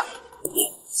资格。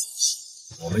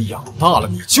我们养大了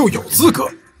你就有资格。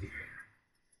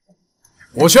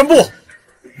我宣布，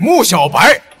穆小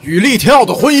白与厉天傲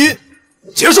的婚姻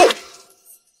结束。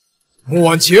穆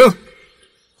婉晴，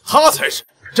她才是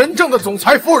真正的总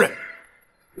裁夫人。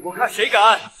我看谁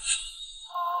敢！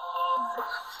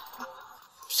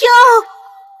跳！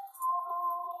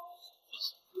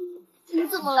你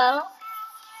怎么来了？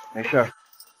没事，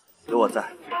有我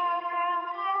在。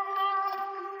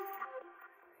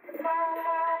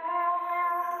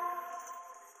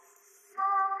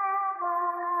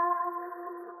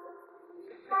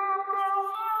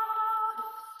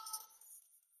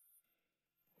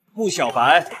穆小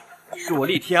白是我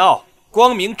厉天傲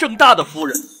光明正大的夫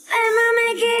人。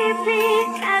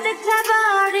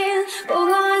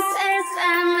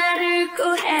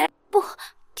不，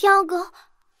天傲哥，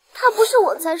他不是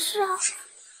我才是啊。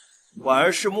婉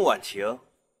儿是穆婉晴，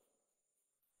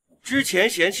之前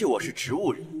嫌弃我是植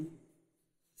物人，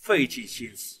费尽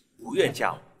心思不愿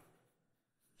嫁我，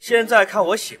现在看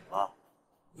我醒了，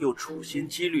又处心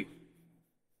积虑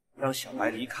让小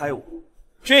白离开我，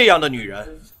这样的女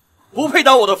人不配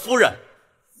当我的夫人。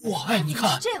哇，哎，你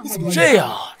看，你怎么这样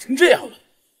啊？成这样了！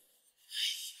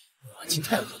婉晴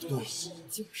太恶毒了，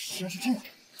就是这样。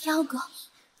天傲哥，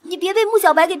你别被穆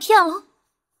小白给骗了，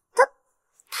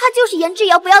他就是颜志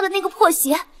瑶不要的那个破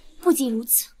鞋。不仅如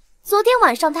此，昨天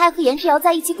晚上他还和颜志瑶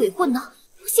在一起鬼混呢。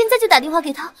我现在就打电话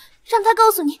给他，让他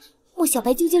告诉你穆小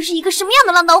白究竟是一个什么样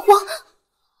的浪荡货。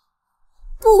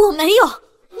不，我没有。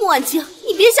穆婉晴，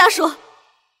你别瞎说。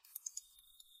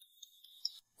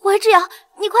颜志瑶，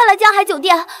你快来江海酒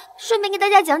店，顺便给大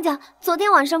家讲讲昨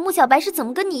天晚上穆小白是怎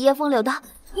么跟你一夜风流的。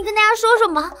你跟大家说说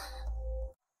嘛。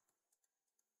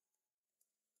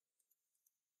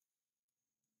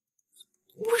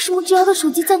为什么志瑶的手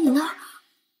机在你那儿？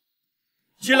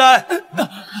进来。颜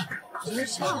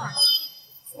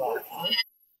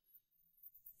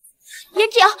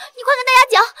志瑶，你快跟大家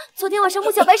讲，昨天晚上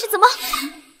穆小白是怎么……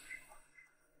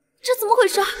这怎么回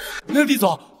事？厉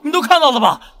总，你都看到了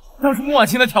吧？当时穆婉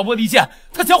晴的挑拨离间，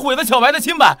他想毁了小白的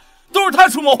清白，都是他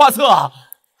出谋划策啊！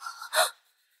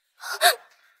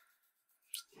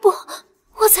不，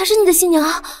我才是你的新娘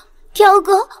啊，天傲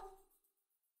哥。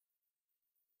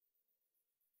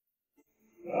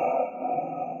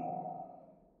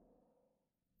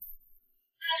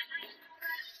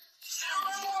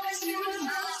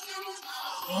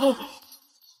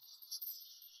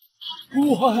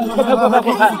哇！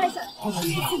快！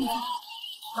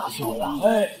大秀了，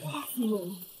哎！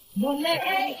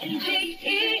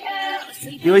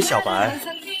因为小白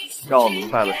让我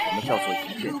明白了什么叫做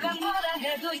一见钟情，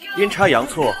阴差阳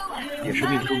错也是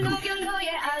命中注定。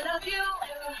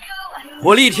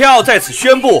我厉天傲在此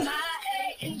宣布，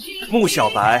穆小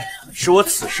白是我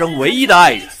此生唯一的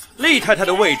爱人，厉太太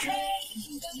的位置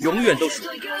永远都属于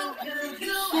我。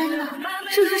天哪，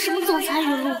这是什么总裁语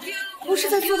录？不是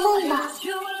在做梦吧？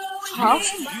好，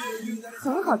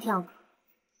很好，天傲哥。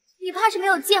你怕是没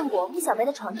有见过穆小白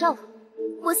的床照吧？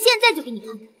我现在就给你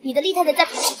看看，你的厉太太在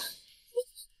床上。你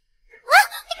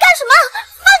干什么？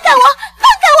放开我！放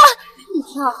开我！厉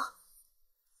天傲，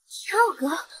天傲哥，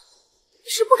你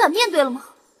是不敢面对了吗？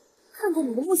看看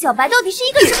你的穆小白到底是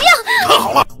一个什么样！看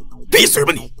好了，闭嘴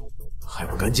吧你！还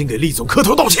不赶紧给厉总磕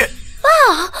头道歉！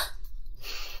爸，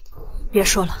别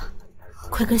说了，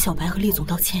快跟小白和厉总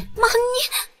道歉。妈，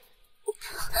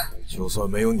你就就算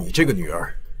没有你这个女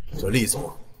儿，这厉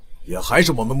总也还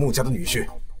是我们穆家的女婿。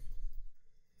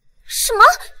什么？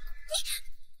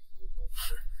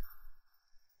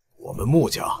我们穆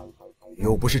家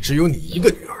又不是只有你一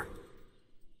个女儿。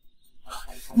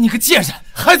你个贱人，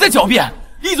还在狡辩！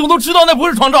厉总都知道那不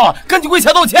是床照啊，赶紧跪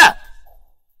下道歉！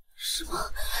什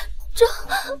么？这……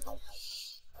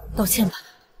道歉吧，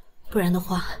不然的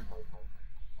话，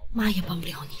妈也帮不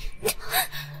了你。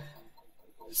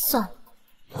算了，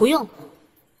不用了。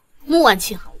穆婉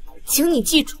清，请你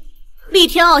记住，厉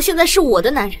天傲现在是我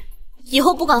的男人，以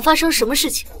后不管发生什么事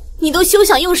情，你都休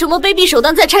想用什么卑鄙手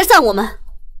段再拆散我们。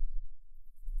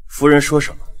夫人说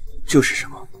什么就是什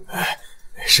么。哎，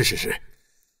是。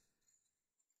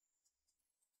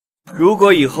如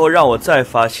果以后让我再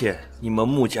发现你们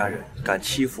穆家人敢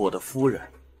欺负我的夫人，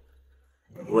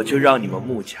我就让你们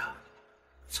穆家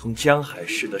从江海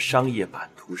市的商业版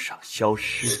图上消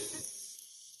失。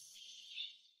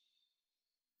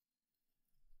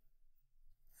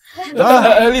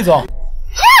厉总，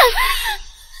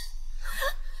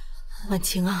婉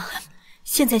晴啊，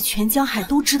现在全江海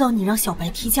都知道你让小白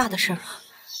提嫁的事了，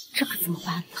这可怎么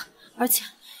办呢？而且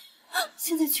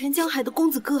现在全江海的公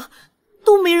子哥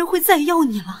都没人会再要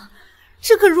你了，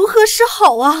这可如何是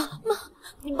好啊？妈，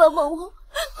你帮帮我，妈，我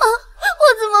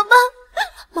怎么办？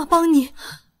妈帮你。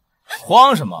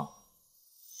慌什么？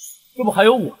这不还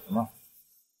有我呢吗？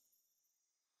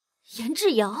严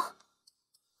志尧，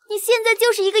你现在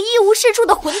就是一个一无是处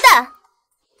的混蛋，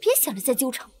别想着再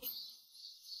纠缠我。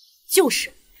就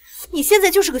是，你现在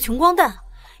就是个穷光蛋，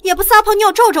也不撒泡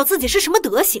尿照照自己是什么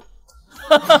德行。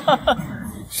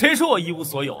谁说我一无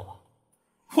所有了？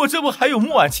我这不还有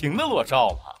穆婉晴的裸照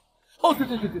吗？哦，对，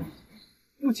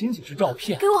不仅仅是照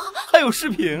片，给我，还有视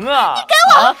频啊！你给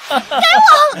我，给我！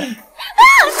严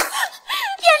志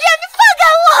尧，你放开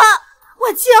我！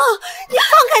婉清，你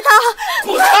放开他！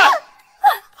滚开！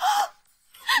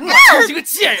你这个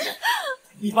贱人，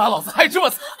你把老子害这么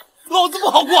惨，老子不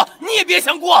好过，你也别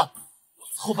想过。我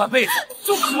后半辈子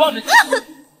就渴望着你。你放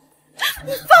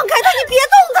开他，你别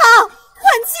动他，婉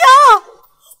清。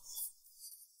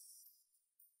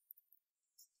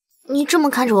你这么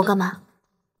看着我干嘛？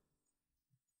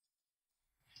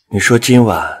你说今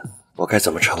晚我该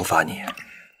怎么惩罚你？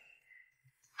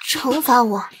惩罚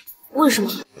我？为什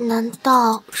么？难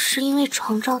道是因为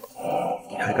床照的？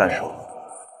你还敢说？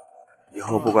以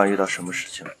后不管遇到什么事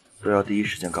情，都要第一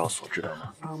时间告诉我，知道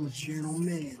吗？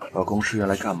老公是用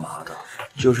来干嘛的？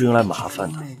就是用来麻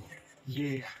烦的。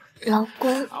老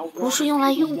公不是用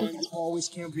来用的。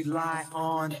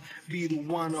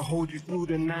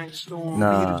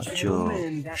那就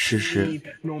试试。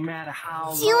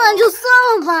今晚就算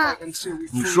了吧。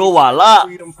你说晚了。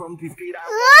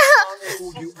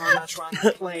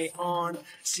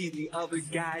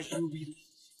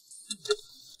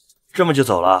这么就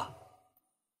走了？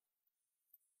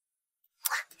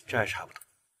这还差不多。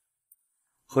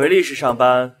回历史上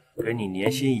班，给你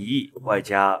年薪1亿，外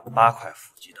加8块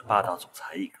腹肌的霸道总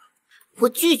裁一个。我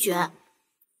拒绝。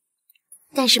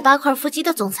但是8块腹肌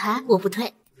的总裁我不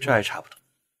退。这还差不多。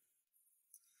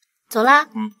走啦。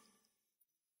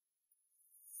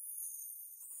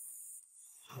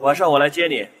晚上我来接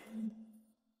你。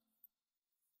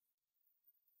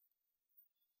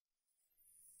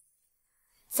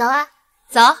走啊，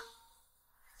走。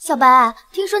小白，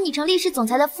听说你成历史总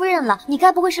裁的夫人了，你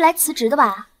该不会是来辞职的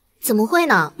吧？怎么会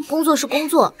呢？工作是工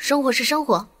作，生活是生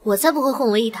活，我才不会混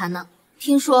为一谈呢。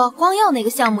听说光耀那个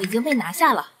项目已经被拿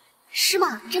下了，是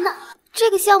吗？真的？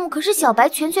这个项目可是小白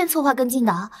全权策划跟进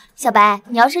的啊！小白，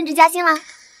你要升职加薪啦？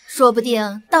说不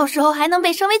定到时候还能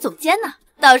被升为总监呢。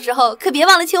到时候可别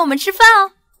忘了请我们吃饭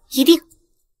哦。一定。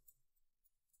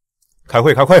开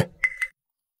会，开会。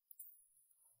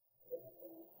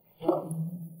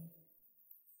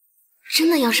真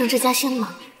的要升职加薪了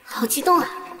吗？好激动啊！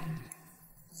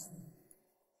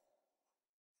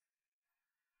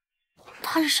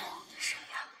他是谁？谁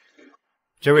呀？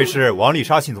这位是王丽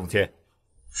莎新总监。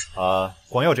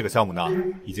光耀这个项目呢，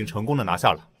已经成功的拿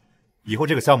下了。以后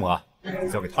这个项目啊，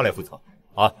交给他来负责。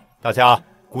啊，大家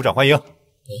鼓掌欢迎。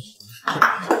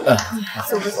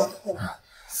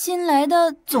新来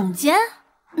的总监？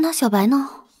那小白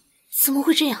呢？怎么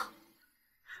会这样？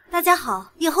大家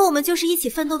好，以后我们就是一起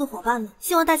奋斗的伙伴了，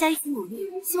希望大家一起努力，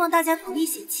希望大家同力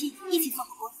血气，一起做好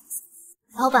光。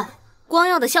老板，光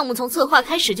耀的项目从策划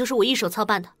开始就是我一手操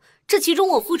办的，这其中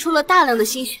我付出了大量的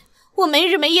心血，我没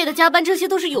日没夜的加班，这些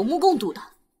都是有目共睹的。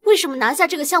为什么拿下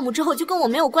这个项目之后就跟我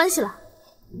没有关系了？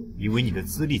因为你的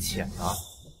资历浅啊，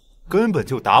根本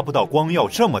就达不到光耀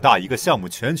这么大一个项目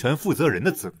全权负责人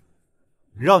的资格，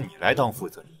让你来当负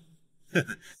责人，呵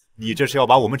呵，你这是要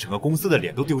把我们整个公司的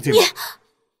脸都丢尽了。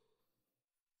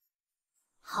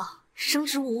好，升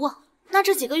职无望，那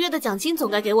这几个月的奖金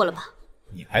总该给我了吧？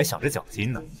你还想着奖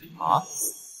金呢？啊？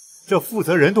这负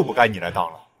责人都不该你来当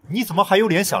了，你怎么还有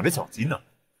脸想着奖金呢？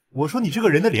我说你这个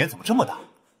人的脸怎么这么大？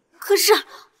可是……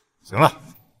行了，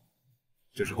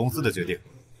这是公司的决定，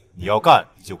你要干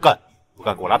你就干，不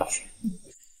干给我拉倒。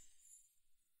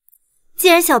既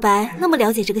然小白那么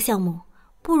了解这个项目，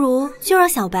不如就让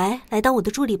小白来当我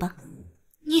的助理吧。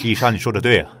丽莎，你说的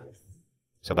对啊，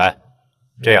小白，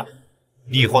这样，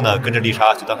你以后呢跟着丽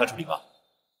莎就当她助理吧。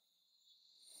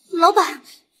老板，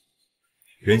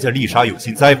人家丽莎有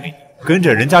心栽培你，跟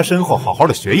着人家身后好好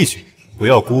的学一学，不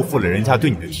要辜负了人家对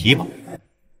你的提拔。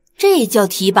这叫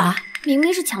提拔？明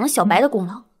明是抢了小白的功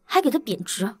劳，还给他贬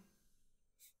值。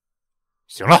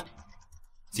行了，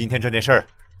今天这件事儿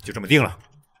就这么定了，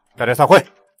大家散会。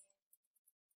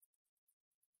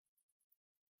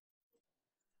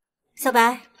小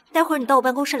白，待会儿你到我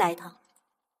办公室来一趟。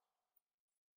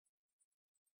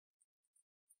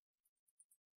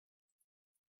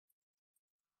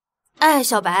哎，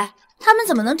小白，他们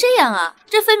怎么能这样啊？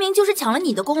这分明就是抢了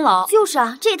你的功劳。就是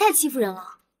啊，这也太欺负人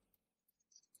了。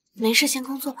没事，先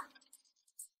工作吧。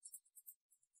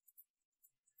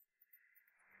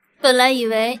本来以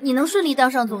为你能顺利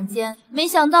当上总监，没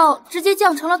想到直接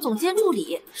降成了总监助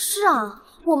理。是啊，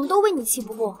我们都为你气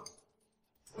不过。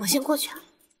我先过去。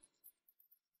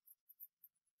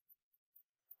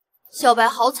小白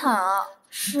好惨啊！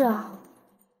是啊。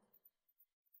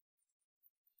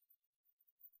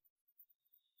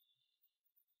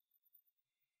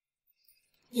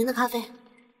您的咖啡。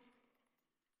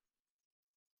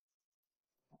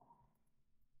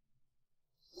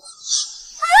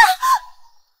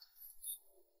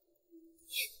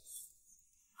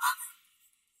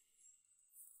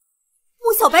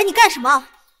穆小白，你干什么？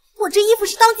我这衣服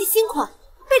是当季新款，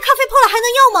被咖啡泼了还能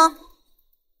要吗？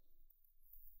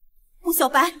穆小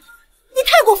白，你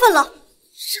太过分了！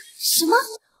什么？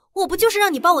我不就是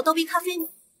让你帮我倒杯咖啡吗？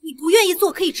你不愿意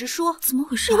做可以直说。怎么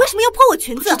回事？你为什么要泼我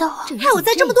裙子？不知道啊，害我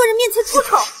在这么多人面前出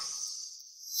丑。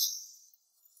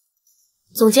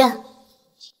总监，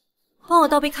帮我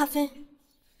倒杯咖啡。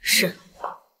是。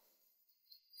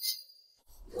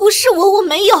不是我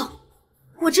没有。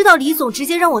我知道李总直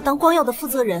接让我当光耀的负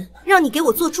责人，让你给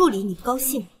我做助理，你不高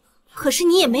兴。可是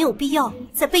你也没有必要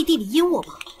在背地里阴我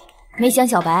吧？没想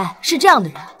小白是这样的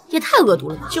人，也太恶毒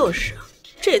了吧！就是啊，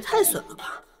这也太损了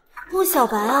吧！穆小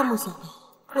白啊，穆小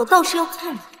白，我倒是要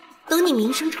看你，等你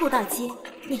名声臭大街，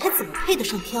你还怎么配得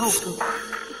上天傲哥？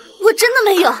我真的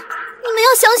没有，你们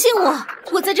要相信我，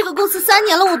我在这个公司3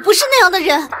年了，我不是那样的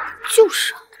人。就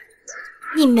是啊，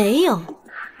你没有，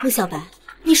穆小白，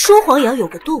你说谎也要有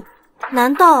个度。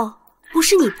难道不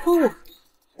是你泼我，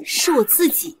是我自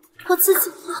己泼自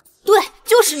己？对，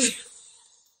就是你。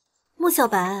穆小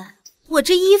白，我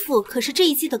这衣服可是这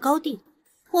一季的高定，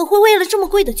我会为了这么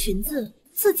贵的裙子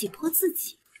自己泼自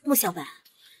己？穆小白，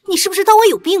你是不是当我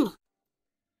有病了？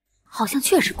好像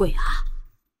确实贵啊。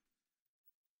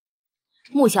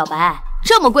穆小白，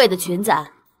这么贵的裙子，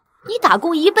你打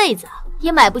工一辈子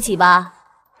也买不起吧？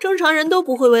正常人都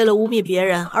不会为了污蔑别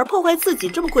人而破坏自己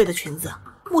这么贵的裙子。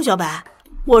穆小白，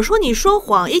我说你说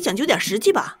谎也讲究点实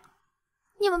际吧。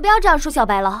你们不要这样说小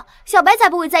白了，小白才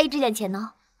不会在意这点钱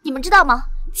呢。你们知道吗？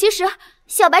其实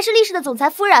小白是厉氏的总裁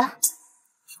夫人。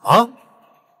啊？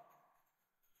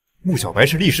穆小白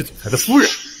是厉氏总裁的夫人？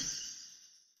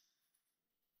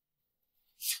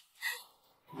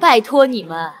拜托你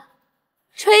们，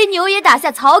吹牛也打下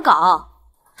草稿。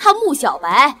他穆小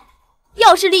白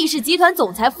要是厉氏集团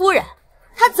总裁夫人，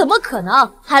他怎么可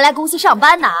能还来公司上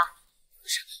班呢？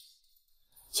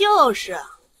就是，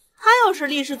他要是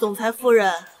厉氏总裁夫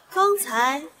人，刚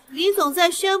才李总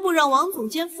在宣布让王总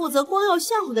监负责光耀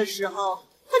项目的时候，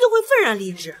他就会愤然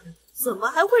离职，怎么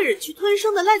还会忍气吞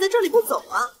声的赖在这里不走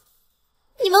啊？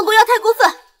你们不要太过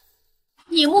分！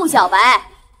你穆小白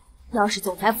要是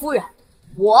总裁夫人，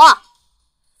我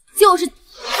就是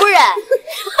夫人。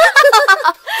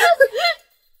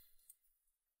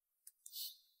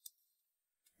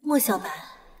莫小白，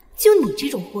就你这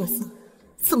种货色，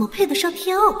怎么配得上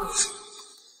天傲哥？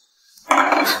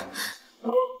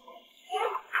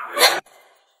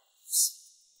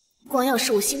光耀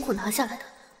是我辛苦拿下来的，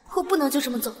我不能就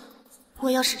这么走。我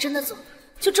要是真的走，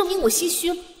就证明我心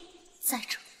虚了。再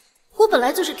者，我本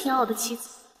来就是天傲的妻子，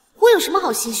我有什么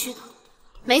好心虚的？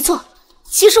没错，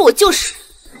其实我就是。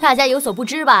大家有所不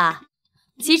知吧？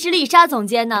其实丽莎总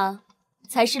监呢，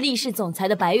才是厉氏总裁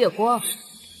的白月光。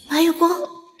白月光？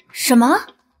什么？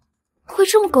会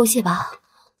这么狗血吧？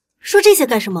说这些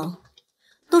干什么？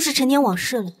都是陈年往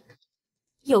事了。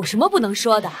有什么不能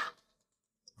说的？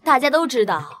大家都知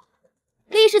道，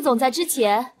厉氏总裁之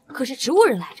前可是植物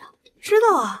人来着。知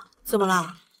道啊，怎么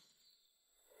了？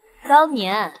当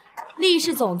年厉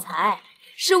氏总裁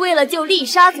是为了救丽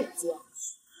莎总监，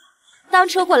当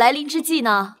车祸来临之际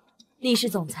呢，厉氏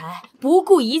总裁不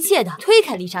顾一切的推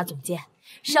开丽莎总监，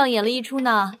上演了一出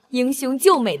呢英雄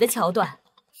救美的桥段，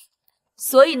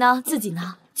所以呢自己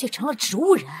呢却成了植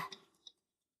物人。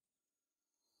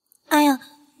哎呀，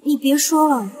你别说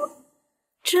了，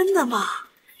真的吗？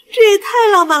这也太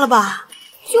浪漫了吧！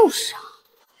就是啊，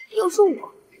要是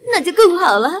我那就更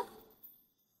好了。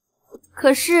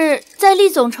可是，在厉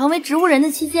总成为植物人的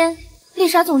期间，丽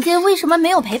莎总监为什么没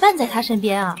有陪伴在他身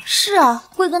边啊？是啊，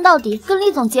归根到底，跟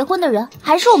厉总结婚的人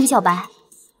还是我们小白。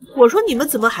我说你们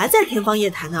怎么还在天方夜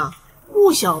谭呢？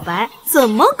穆小白怎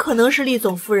么可能是厉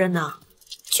总夫人呢？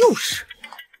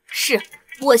是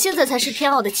我现在才是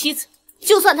天傲的妻子，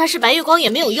就算他是白月光也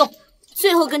没有用，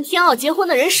最后跟天傲结婚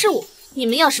的人是我。你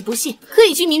们要是不信，可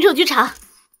以去民政局查。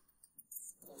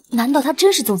难道她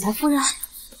真是总裁夫人？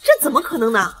这怎么可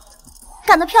能呢？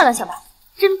干得漂亮，小白，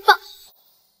真棒！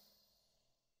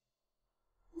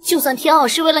就算天傲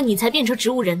是为了你才变成植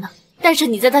物人的，但是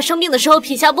你在他生病的时候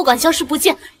撇下不管，消失不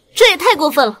见，这也太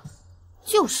过分了。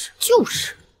就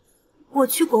是，我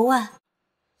去国外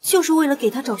就是为了给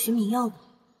他找寻迷药的，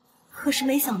可是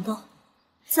没想到，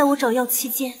在我找药期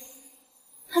间，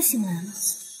他醒来了。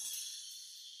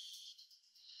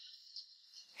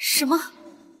什么？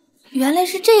原来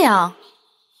是这样，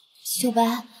小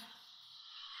白。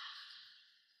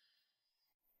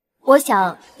我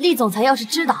想，厉总裁要是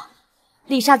知道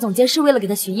丽莎总监是为了给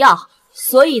他寻药，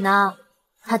所以呢，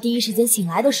他第一时间醒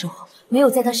来的时候没有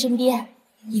在他身边，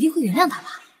一定会原谅他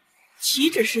吧？岂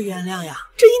止是原谅呀，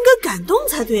这应该感动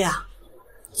才对啊！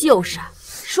就是，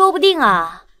说不定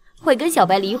啊，会跟小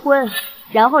白离婚，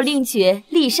然后另娶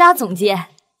丽莎总监。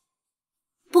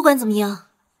不管怎么样，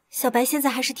小白现在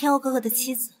还是天傲哥哥的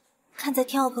妻子。看在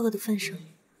天傲哥哥的份上，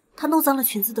他弄脏了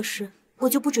裙子的事，我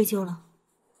就不追究了。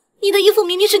你的衣服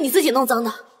明明是你自己弄脏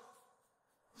的。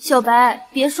小白，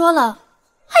别说了。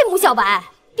嘿，穆小白，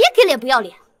别给脸不要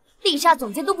脸！丽莎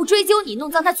总监都不追究你弄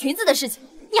脏她裙子的事情，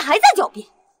你还在狡辩？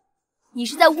你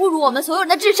是在侮辱我们所有人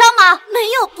的智商吗？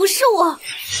没有，不是我。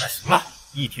行了，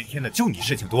一天天的就你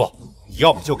事情多，你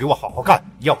要么就给我好好干，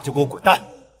要么就给我滚蛋！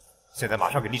现在马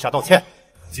上给丽莎道歉，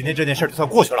今天这件事就算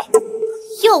过去了。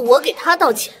要我给她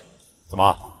道歉？怎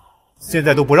么，现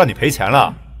在都不让你赔钱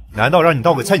了？难道让你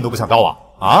道个歉你都不想道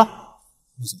啊？啊？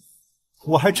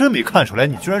我还真没看出来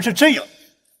你居然是这样。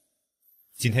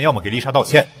今天要么给丽莎道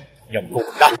歉，要么给我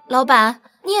滚蛋。老板，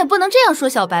你也不能这样说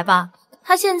小白吧？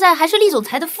她现在还是厉总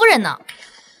裁的夫人呢。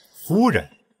夫人？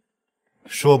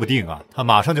说不定啊，她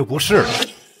马上就不是了。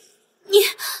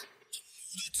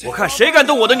我看谁敢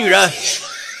动我的女人！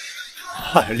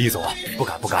哎，厉总啊，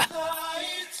不敢。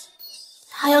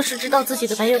他要是知道自己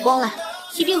的白月光来，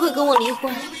一定会跟我离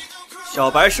婚。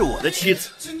小白是我的妻子，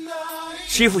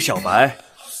欺负小白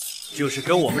就是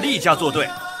跟我们厉家作对，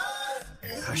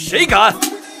看谁敢！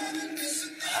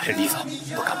哎，厉总，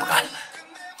不敢。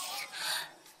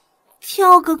天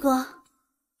傲哥哥，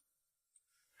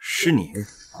是你。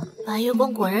白月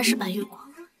光果然是白月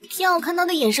光，天傲看他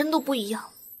的眼神都不一样。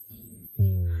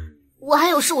我还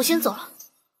有事，我先走了。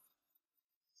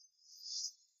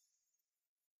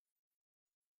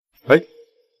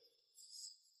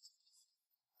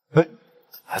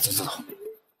走。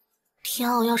天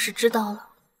傲要是知道了，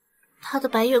他的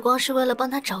白月光是为了帮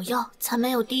他找药，才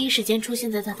没有第一时间出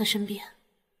现在他的身边，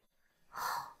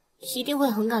一定会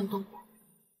很感动。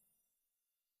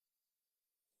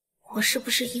我是不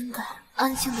是应该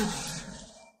安静的离开？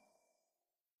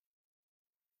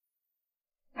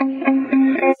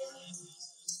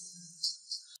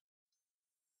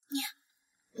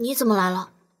你怎么来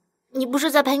了？你不是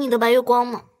在陪你的白月光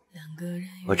吗？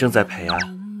我正在陪啊。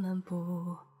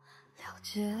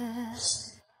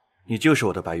你就是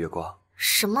我的白月光。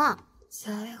什么？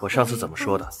我上次怎么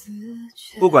说的？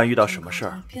不管遇到什么事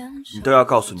儿，你都要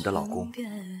告诉你的老公。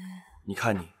你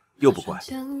看你又不乖，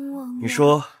你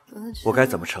说我该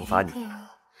怎么惩罚你？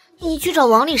你去找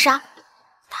王丽莎，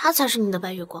她才是你的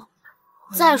白月光。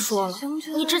再说了，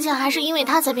你之前还是因为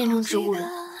她才变成植物人。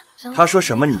她说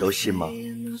什么你都信吗？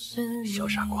小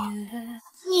傻瓜。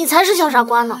你才是小傻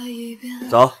瓜呢。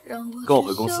走，跟我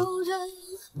回公司。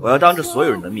我要当着所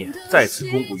有人的面再次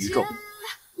公布于众，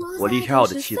我厉天傲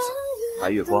的妻子白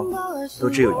月光都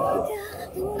只有一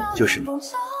个，就是你，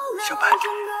小白。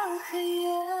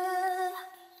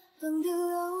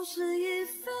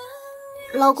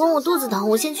老公，我肚子疼，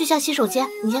我先去下洗手间，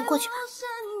你先过去吧。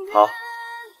好。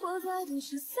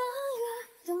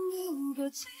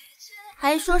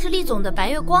还说是厉总的白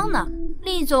月光呢，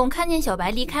厉总看见小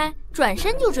白离开，转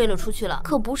身就追了出去了。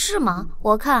可不是嘛，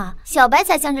我看啊，小白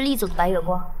才像是厉总的白月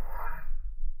光。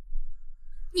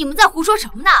你们在胡说什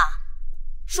么呢？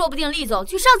说不定厉总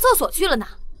去上厕所去了呢，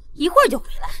一会儿就回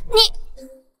来。你，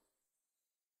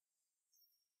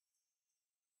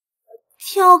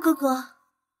挑哥哥，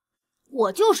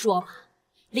我就说嘛，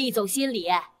厉总心里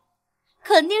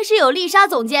肯定是有丽莎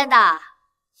总监的。哼，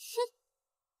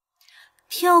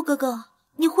挑哥哥，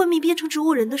你昏迷变成植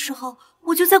物人的时候，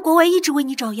我就在国外一直为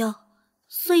你找药，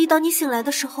所以当你醒来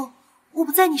的时候，我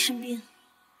不在你身边，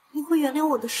你会原谅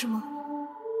我的是吗？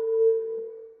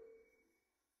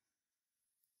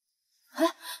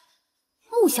哎，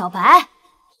穆小白，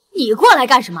你过来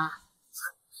干什么？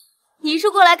你是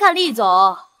过来看厉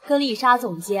总跟丽莎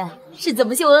总监是怎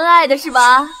么秀恩爱的是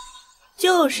吧？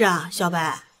就是啊，小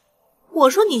白，我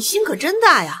说你心可真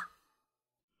大呀。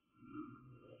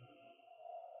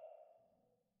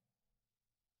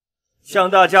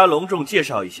向大家隆重介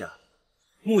绍一下，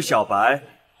穆小白，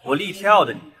我厉天傲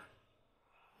的女人。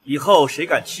以后谁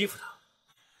敢欺负她，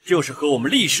就是和我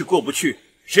们厉氏过不去，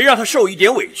谁让她受一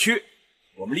点委屈，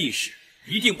我们厉氏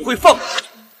一定不会放过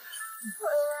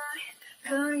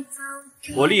她。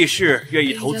我厉氏愿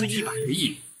意投资100个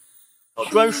亿到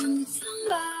专属，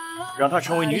让她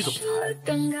成为女总裁，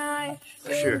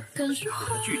可是我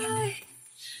会拒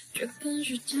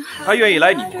绝。她愿意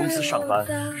来你们公司上班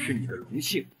是你的荣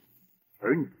幸。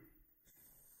而你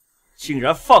竟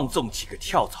然放纵几个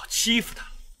跳蚤欺负他，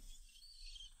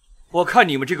我看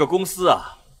你们这个公司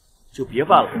啊，就别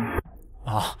办了。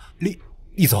啊，厉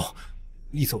总，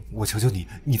我求求你，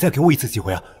你再给我一次机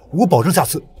会啊！我保证下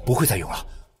次不会再有了。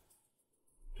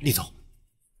厉总，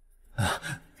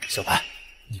小白，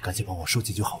你赶紧帮我说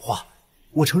几句好话。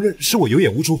我承认是我有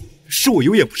眼无珠，是我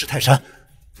有眼不识泰山，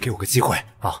给我个机会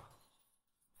啊！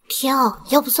天傲，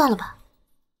要不算了吧。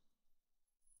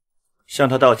向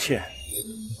他道歉。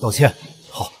道歉？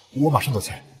好，我马上道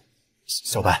歉。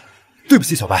小白，对不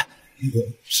起，小白，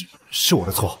是我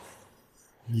的错。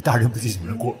你大人不计小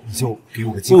人过，你就给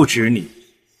我个机会。不止你，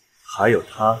还有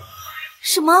他。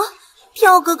什么？天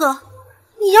傲哥哥，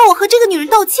你要我和这个女人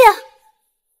道歉？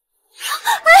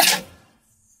哎，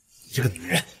这个女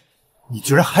人，你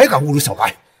居然还敢侮辱小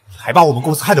白，你还把我们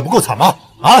公司害得不够惨吗？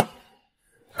啊！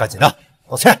赶紧的，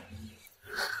道歉。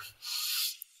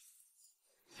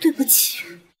对不起。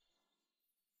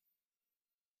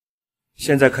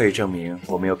现在可以证明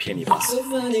我没有骗你吧？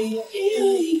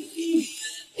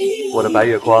我的白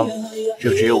月光就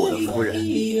只有我的夫人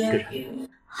一个人。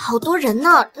好多人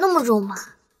呢，那么肉麻。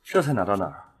这才哪到哪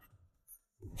儿？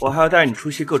我还要带你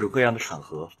出席各种各样的场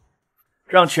合，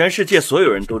让全世界所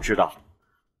有人都知道，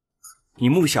你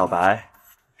穆小白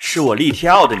是我厉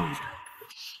天傲的女人。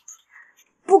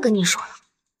不跟你说了。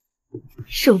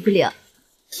受不了。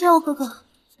天傲哥哥，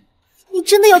你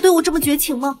真的要对我这么绝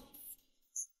情吗？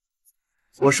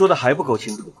我说的还不够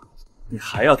清楚，你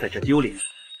还要在这丢脸？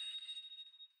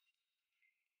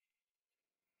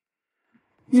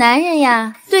男人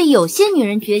呀，对有些女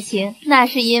人绝情，那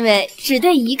是因为只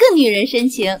对一个女人深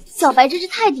情。小白真是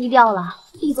太低调了，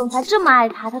厉总裁这么爱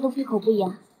他，他都闭口不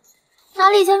言，哪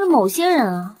里像是某些人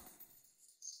啊？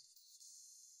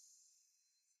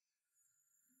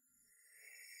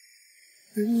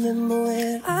你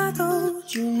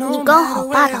刚好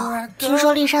霸道，听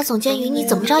说丽莎总监与你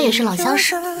怎么着也是老相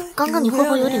识，刚刚你会不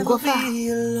会有点过分啊？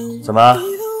怎么？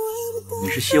你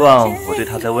是希望我对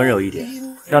她再温柔一点，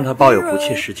让她抱有不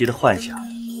切实际的幻想，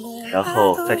然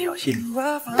后再挑衅你？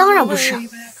当然不是。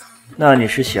那你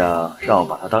是想让我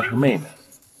把她当成妹妹，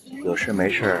有事没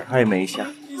事暧昧一下？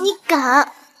你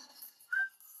敢？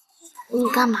你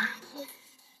干嘛？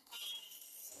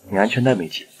你安全带没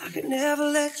系。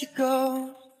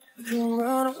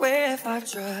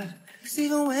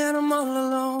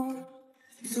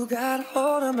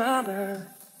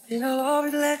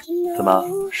怎么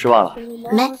失望了？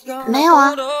没有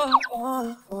啊。看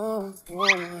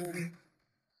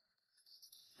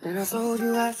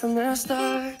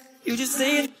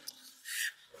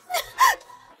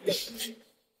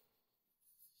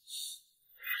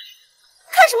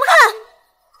什么看？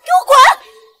给我滚！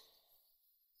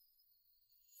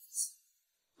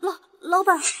老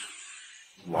板，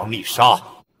王丽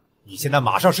莎，你现在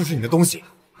马上收拾你的东西，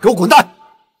给我滚蛋！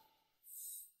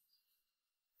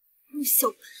穆小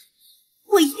白，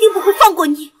我一定不会放过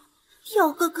你，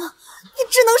耀哥哥，你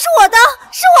只能是我的，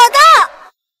是我的。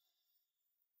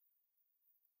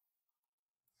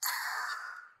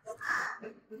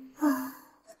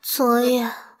昨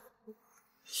夜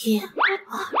，1、2、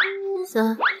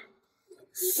3、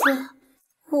4、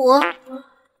5，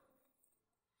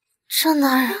这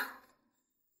男人。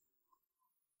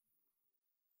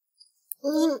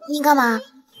你干嘛？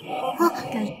啊！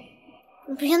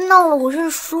你别闹了，我认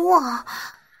输啊。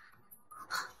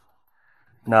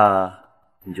那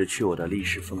你就去我的历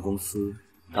史分公司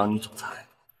当女总裁。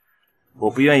我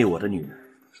不愿意我的女人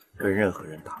跟任何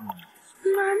人打工。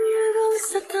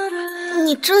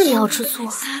你这也要吃醋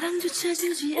啊？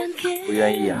不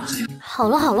愿意啊。好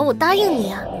了好了，我答应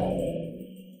你啊。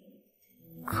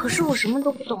可是我什么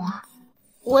都不懂啊。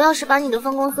我要是把你的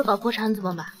分公司搞破产怎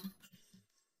么办？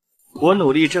我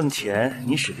努力挣钱，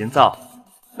你使劲造，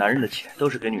男人的钱都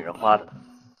是给女人花的。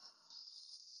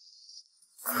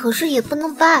可是也不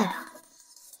能败啊。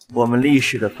我们力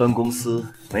士的分公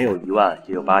司没有1万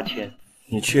也有8000，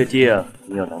你确定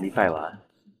你有能力败完？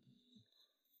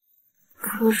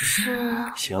可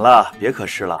是……行了，别可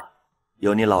是了，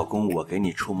有你老公我给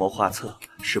你出谋划策，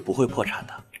是不会破产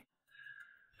的，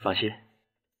放心。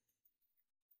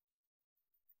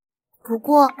不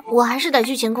过我还是得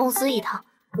去前公司一趟，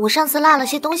我上次落了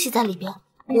些东西在里边，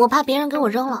我怕别人给我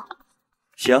扔了。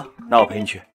行，那我陪你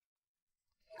去。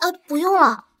不用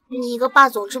了，你一个霸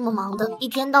总这么忙的，一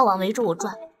天到晚围着我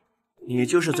转。你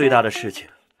就是最大的事情，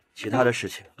其他的事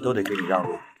情都得给你让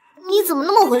路。你怎么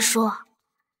那么会说？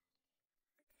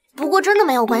不过真的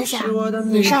没有关系啊，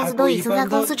你上次都已经在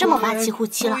公司这么霸气护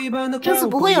妻了，这次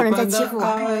不会有人再欺负我，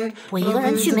我一个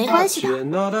人去没关系的。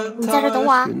你在这等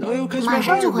我啊，马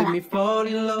上就回来。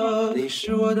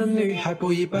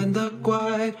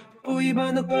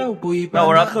那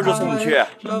我让特助送你去。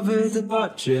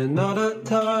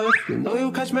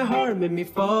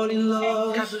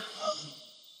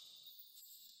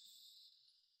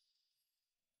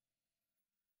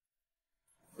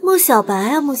穆小白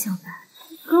啊，穆小白，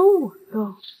跟我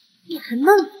斗，你还嫩。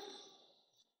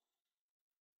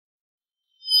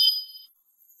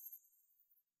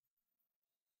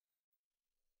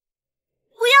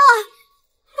不要啊！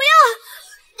不要啊！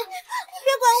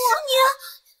别管我！你，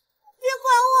别管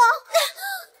我！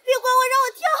别管我，让我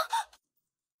跳！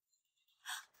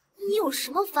你有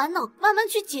什么烦恼，慢慢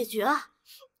去解决啊！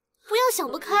不要想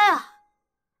不开啊！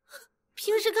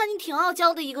平时看你挺傲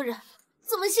娇的一个人，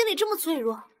怎么心里这么脆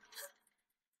弱？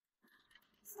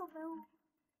小白我，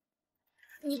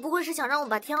你不会是想让我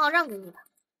把天傲让给你吧？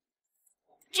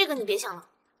这个你别想了，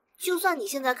就算你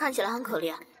现在看起来很可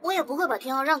怜，我也不会把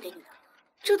天傲让给你的，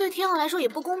这对天傲来说也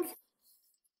不公平。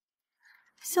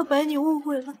小白，你误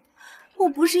会了，我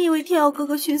不是因为天傲哥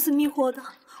哥寻死觅活的，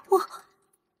我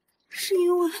是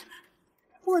因为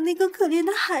我那个可怜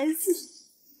的孩子。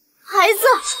孩子？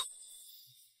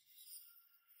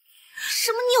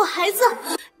什么？你有孩子？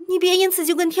你别因此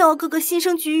就跟天傲哥哥心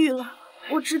生局龉了。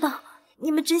我知道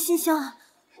你们真心相爱，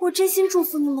我真心祝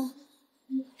福你们。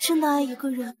真的爱一个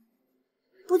人，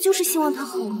不就是希望他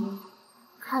好吗？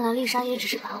看来丽莎也只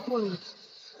是含糊了一点，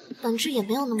本质也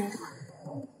没有那么坏。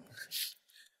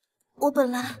我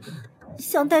本来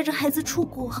想带着孩子出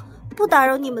国，不打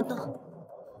扰你们的，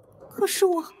可是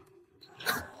我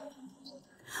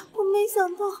没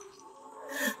想到。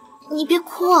你别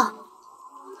哭啊，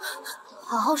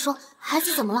好好说，孩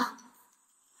子怎么了？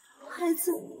孩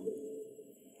子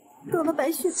得了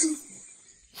白血病。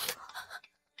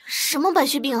什么白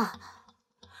血病啊？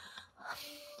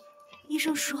医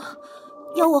生说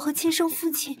要我和亲生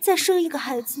父亲再生一个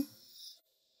孩子，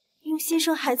用新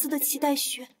生孩子的脐带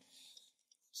血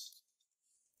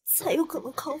才有可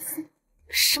能康复。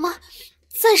什么？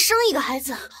再生一个孩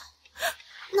子？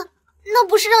那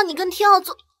不是让你跟天傲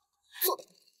做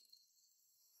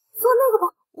那个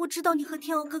吗？我知道你和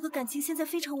天傲哥哥感情现在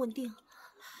非常稳定，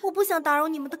我不想打扰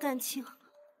你们的感情。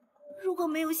如果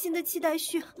没有新的脐带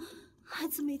血，孩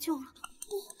子没救了，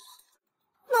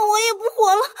那我也不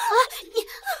活了。啊，你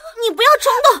不要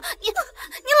冲动，你冷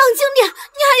静点，你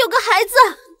还有个孩子。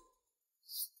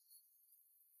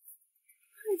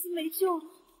孩子没救了，我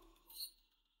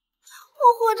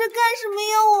活着干什么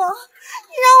呀？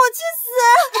你让我去死！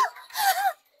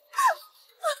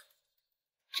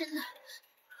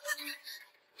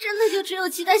真的就只有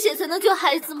脐带血才能救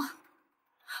孩子吗？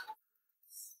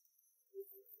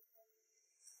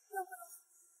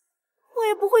我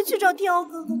也不会去找天傲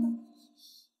哥哥的。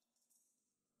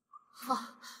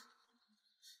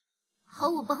好，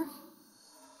我帮你。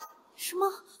什么？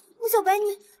穆小白，你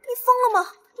疯了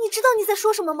吗？你知道你在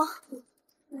说什么吗？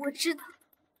我知道，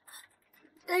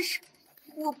但是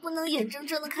我不能眼睁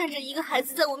睁的看着一个孩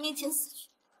子在我面前死去。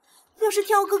要是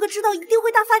天傲哥哥知道，一定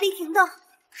会大发雷霆的，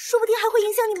说不定还会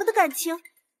影响你们的感情。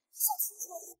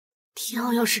天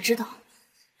傲要是知道，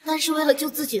那是为了救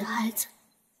自己的孩子，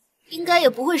应该也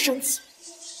不会生气。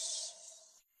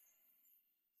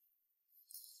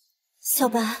小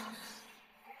白，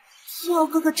天傲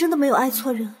哥哥真的没有爱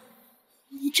错人，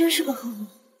你真是个好人。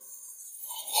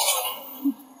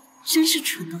真是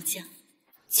蠢到家。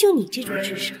就你这种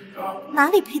智商，哪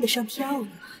里配得上天奥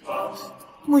呢？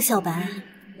穆小白，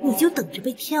你就等着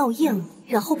被天奥厌恶，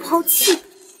然后抛弃吧。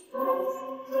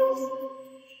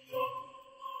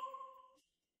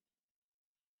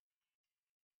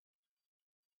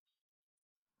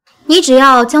你只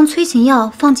要将催情药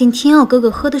放进天奥哥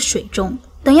哥喝的水中，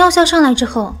等药效上来之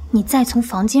后，你再从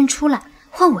房间出来，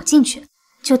换我进去，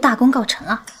就大功告成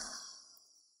了。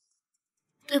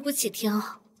对不起，天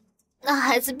奥，那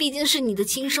孩子毕竟是你的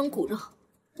亲生骨肉，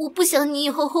我不想你以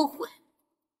后后悔。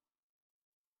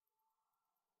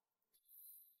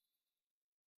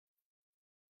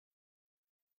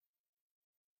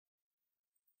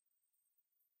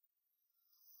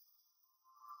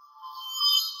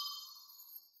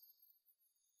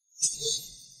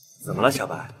怎么了，小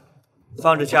白？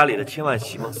放着家里的千万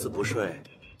喜梦死不睡，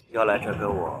要来这儿跟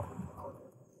我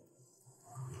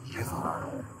开房啊？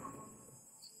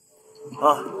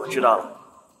我知道了，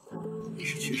你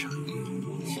是缺少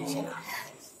新鲜感。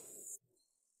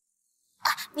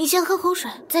你先喝口水，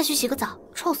再去洗个澡，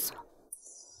臭死了。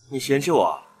你嫌弃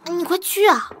我？你快去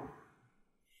啊！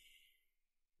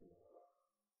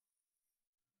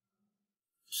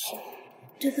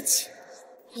对不起，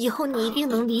以后你一定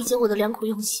能理解我的良苦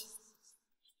用心。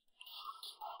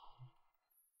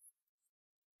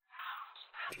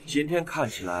今天看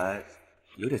起来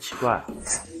有点奇怪。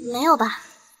没有吧？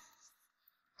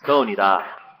够你的，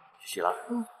去洗了。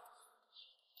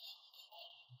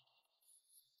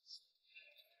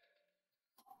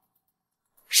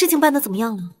事情办得怎么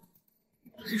样了？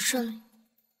很顺利，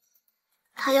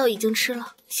他药已经吃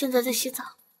了，现在在洗澡。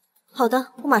好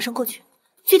的，我马上过去。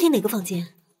具体哪个房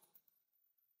间？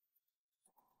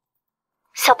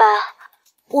小白，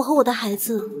我和我的孩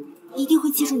子一定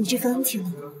会记住你这份恩情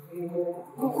的。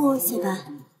不过，小白，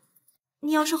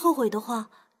你要是后悔的话，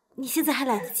你现在还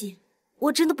来得及。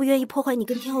我真的不愿意破坏你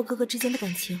跟天后哥哥之间的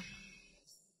感情。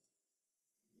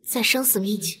在生死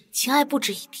面前，情爱不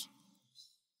值一提。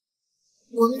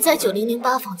我们在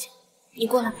9008房间，你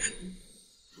过来。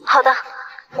好的，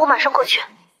我马上过去。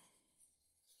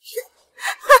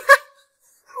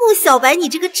穆小白，你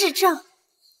这个智障，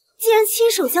竟然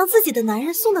亲手将自己的男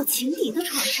人送到情敌的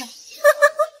床上。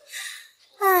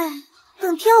哎，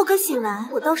等天奥哥醒来，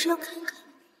我倒是要看看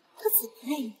他怎么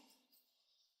累。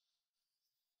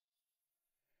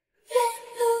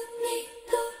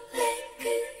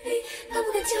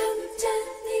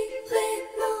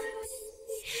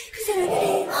怎么了？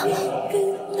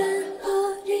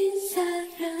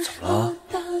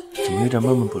怎么有点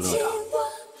闷闷不乐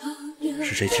的？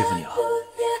是谁欺负你了？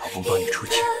老公帮你出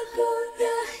气。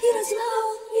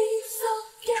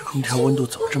这空调温度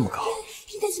怎么这么高？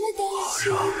好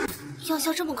热。药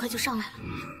效这么快就上来了。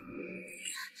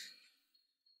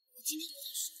我今天有点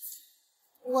舒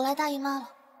服，我来大姨妈了。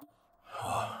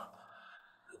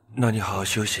那你好好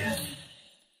休息。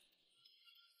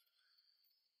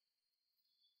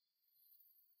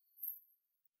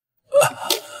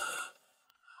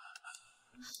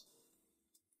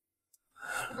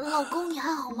老公，你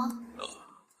还好吗？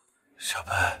小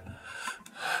白。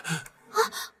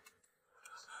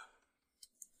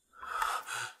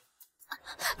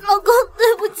老公，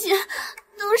对不起，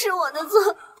都是我的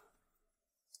错。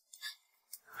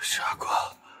傻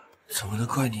瓜，怎么能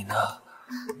怪你呢？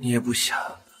你也不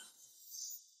想。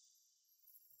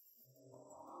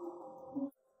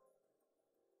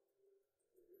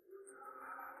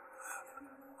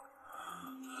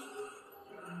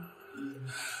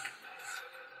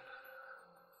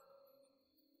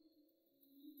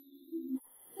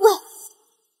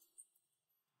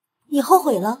你后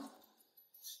悔了？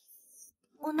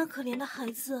我那可怜的孩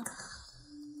子。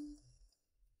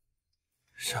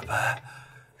小白，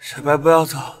小白，不要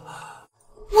走。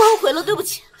我后悔了，对不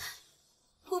起。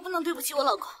我不能对不起我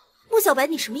老公。穆小白，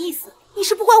你什么意思？你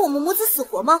是不管我们母子死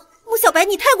活吗？穆小白，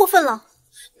你太过分了。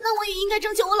那我也应该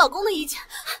征求我老公的意见。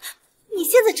你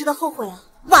现在知道后悔啊？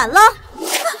晚了。王丽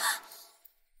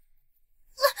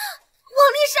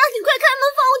莎，你快开门，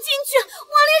放我进去！王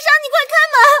丽莎，你快开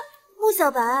门！穆小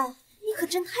白，你可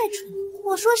真太蠢了，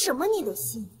我说什么你都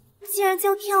信，竟然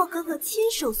将天奥哥哥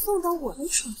亲手送到我的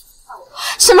床上。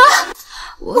什么？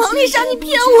王丽莎，你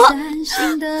骗我！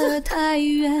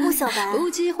穆小白，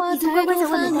你就乖乖在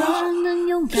外面待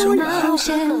着，给我两条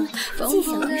线，尽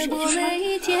享流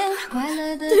水之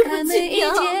欢。对不起，天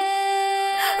奥，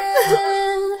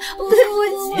对不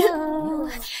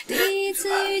起。第一次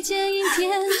遇见阴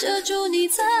天，遮住你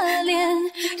侧脸，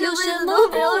有什么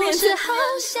不是好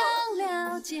想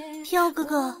了解。天奥哥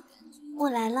哥，我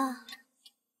来了。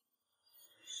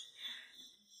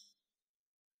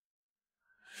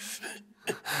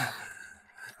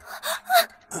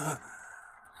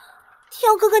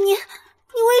天哥哥，你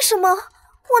为什么？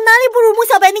我哪里不如穆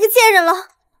小白那个贱人了？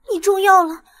你中药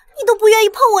了，你都不愿意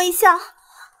碰我一下。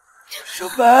小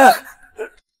白，天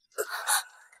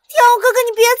哥哥，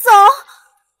你别走！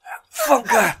放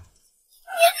开！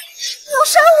你要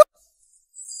杀我！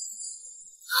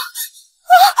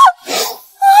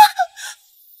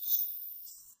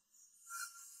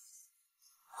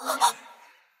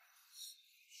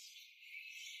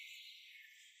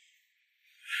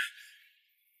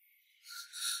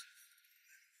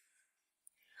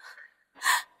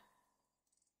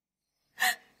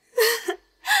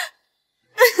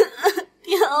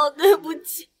天，对不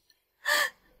起，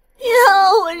天，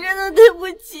我真的对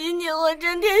不起你，我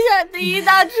真天下第一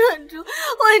大蠢猪，我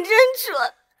真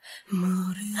蠢。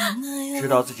知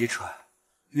道自己蠢，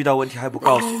遇到问题还不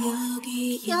告诉我。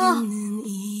天，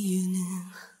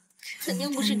肯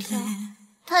定不是天，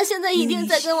他现在一定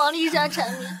在跟王丽莎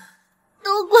缠绵，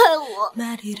都怪我。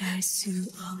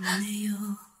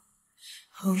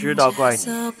知道怪你，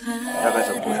大概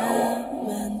怎么不找我？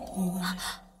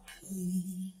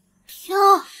天，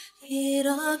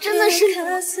真的是你。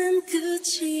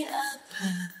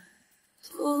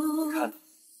看，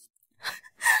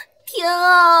天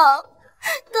啊，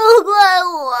都怪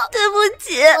我，对不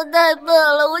起，我太笨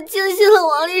了，我轻信了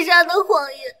王丽莎的谎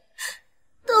言，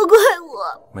都怪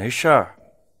我。没事儿，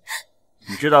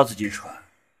你知道自己蠢，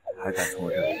还敢从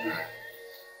我这里来，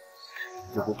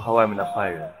你就不怕外面的坏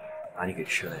人把你给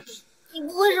吃了？你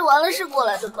不会是完了事过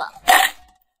来的吧？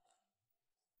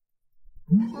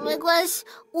没关系，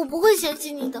我不会嫌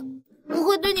弃你的，我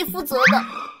会对你负责的。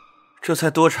这才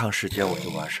多长时间我就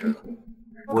完事了？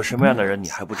我什么样的人你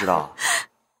还不知道啊？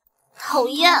讨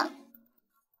厌！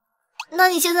那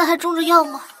你现在还中着药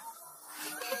吗？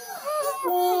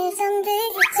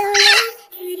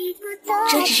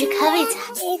这只是开胃菜。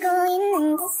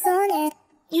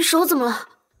你手怎么了？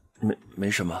没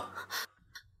什么。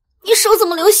你手怎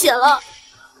么流血了？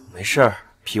没事儿，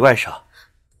皮外伤，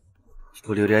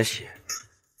多流点血，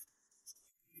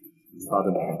发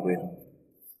的没人归的。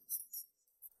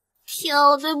天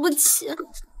啊，对不起，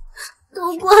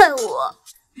都怪我。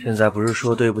现在不是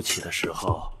说对不起的时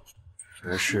候，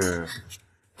而是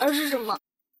什么？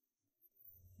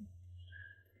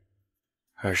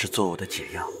而是做我的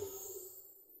解药。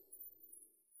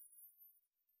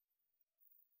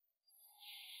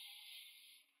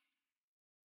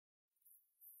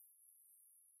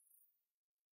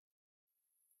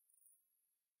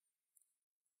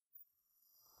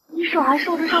你手还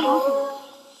受着伤好久。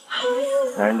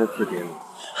男人的字典里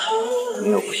没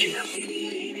有不信任。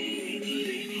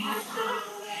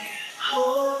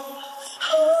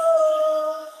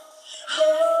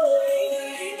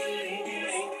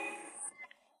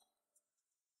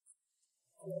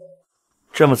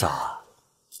这么早啊？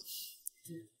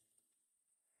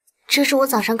这是我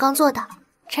早上刚做的，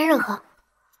掺热喝。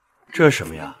这是什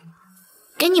么呀？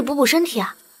给你补补身体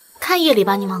啊，看夜里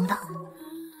把你忙的。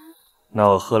那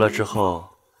我喝了之后，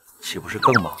岂不是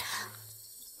更忙？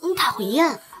你讨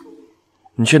厌。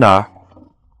你去哪儿？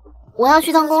我要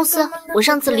去趟公司，我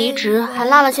上次离职还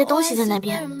落了些东西在那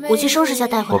边，我去收拾下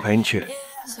带回来。我陪你去。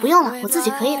不用了，我自己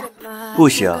可以的。不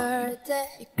行，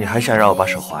你还想让我把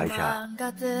手划一下？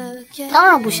当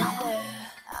然不想了。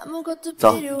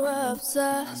走。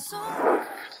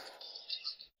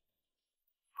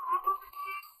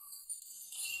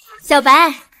小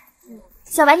白，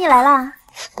小白你来啦！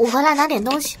我回来拿点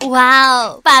东西。哇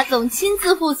哦，霸总亲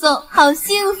自护送，好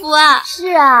幸福啊！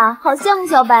是啊，好羡慕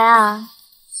小白啊。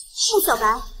穆小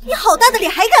白，你好大的脸，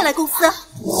还敢来公司？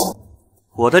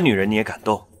我的女人你也敢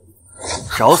动？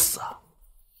找死啊！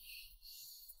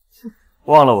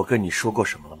忘了我跟你说过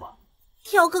什么了吗？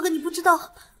天瑶哥哥，你不知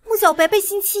道穆小白背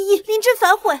信弃义，临阵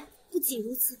反悔。不仅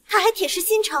如此，他还铁石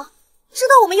心肠，知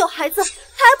道我们有孩子，他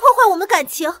还破坏我们感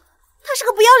情。他是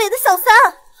个不要脸的小三。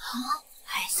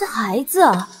还是孩子？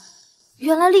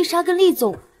原来丽莎跟厉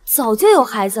总早就有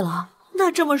孩子了。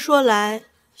那这么说来，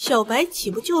小白岂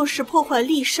不就是破坏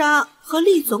丽莎和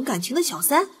厉总感情的小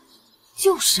三？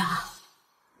就是啊。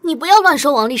你不要乱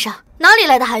说王丽莎，哪里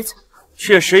来的孩子？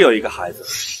确实有一个孩子。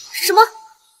什么？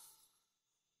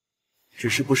只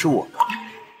是不是我的。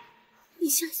你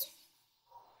相信？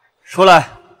说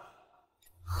来。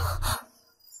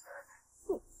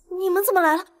你们怎么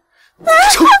来了？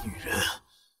臭女人，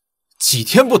几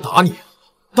天不打你，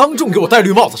当众给我戴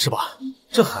绿帽子是吧？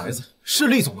这孩子是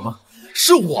厉总的吗？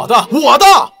是我的，我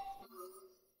的！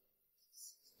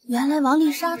原来王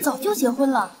丽莎早就结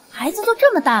婚了，孩子都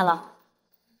这么大了。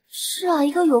是啊，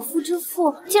一个有妇之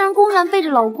夫，竟然公然背着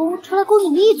老公出来勾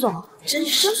引厉总，真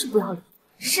是不要脸。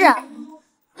是啊，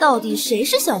到底谁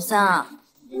是小三啊？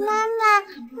妈妈，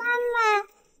妈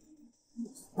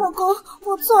妈，老公，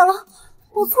我错了，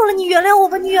我错了，你原谅我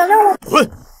吧，你原谅我。滚，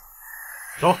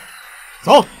走，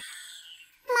走。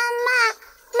妈妈，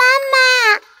妈妈，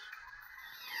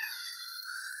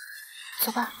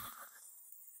走吧。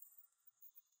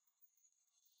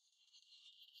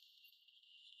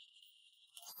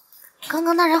刚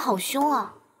刚那人好凶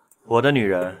啊！我的女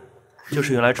人就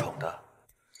是用来宠的。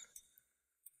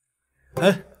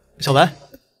哎，小白，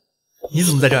你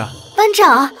怎么在这儿啊？班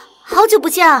长，好久不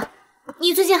见啊！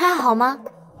你最近还好吗？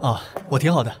啊，我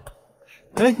挺好的。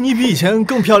哎，你比以前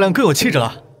更漂亮，更有气质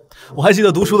了。我还记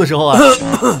得读书的时候啊。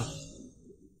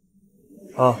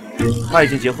哦，她已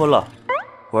经结婚了，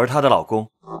我是她的老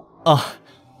公。啊，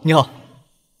你好。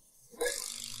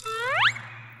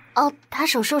哦，他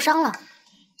手受伤了。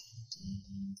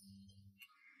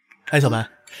哎，小白，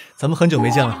咱们很久没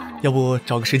见了，要不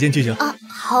找个时间聚聚？啊，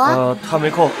好啊。他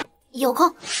没空。有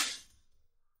空。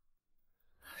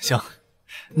行，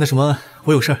那什么，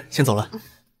我有事儿，先走了。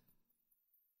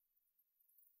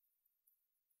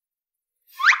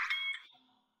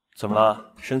怎么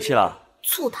了？生气了？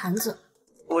醋坛子。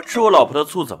我吃我老婆的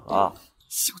醋怎么了？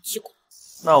小鸡骨。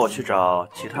那我去找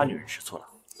其他女人吃醋了。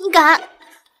你敢？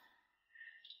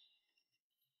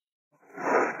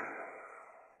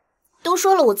都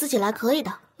说了我自己来可以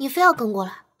的，你非要跟过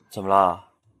来。怎么了？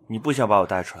你不想把我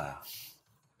带出来啊？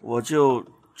我就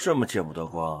这么见不得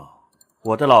光啊？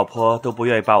我的老婆都不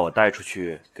愿意把我带出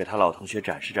去给她老同学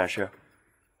展示展示。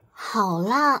好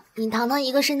啦，你堂堂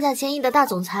一个身价千亿的大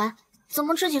总裁，怎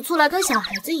么吃起醋来跟小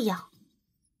孩子一样？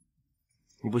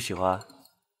你不喜欢？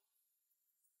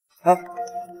哎，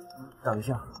等一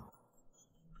下。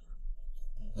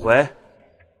喂？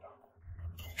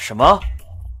什么？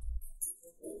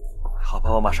好吧，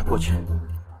我马上过去。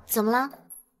怎么了？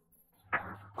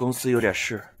公司有点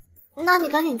事。那你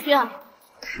赶紧去啊。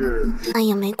是。哎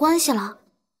呀，没关系了。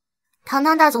堂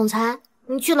堂大总裁，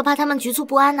你去了怕他们局促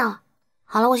不安呢。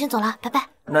好了，我先走了，拜拜。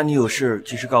那你有事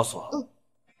及时告诉我。嗯，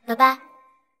拜拜。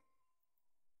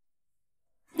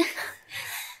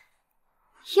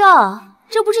哟，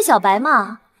这不是小白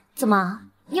吗？怎么，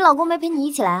你老公没陪你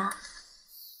一起来啊？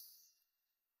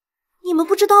你们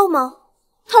不知道吗？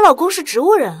她老公是植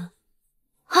物人。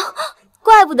啊，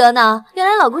怪不得呢，原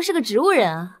来老公是个植物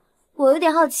人啊！我有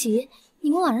点好奇，你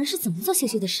们晚上是怎么做羞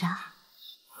羞的事啊？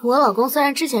我老公虽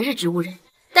然之前是植物人，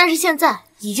但是现在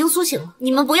已经苏醒了，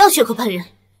你们不要血口喷人。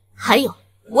还有，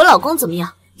我老公怎么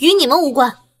样，与你们无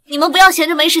关，你们不要闲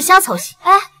着没事瞎操心。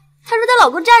哎，她说她老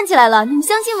公站起来了，你们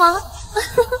相信吗？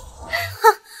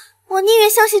哼，我宁愿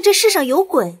相信这世上有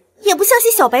鬼，也不相信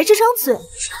小白这张嘴。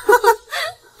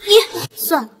你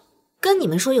算了，跟你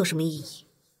们说有什么意义？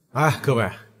哎，各位，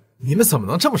你们怎么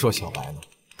能这么说小白呢？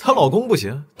她老公不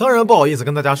行，当然不好意思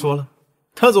跟大家说了。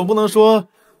她总不能说，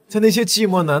在那些寂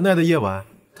寞难耐的夜晚，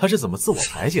她是怎么自我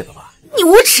排解的吧？你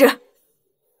无耻！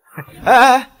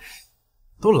哎，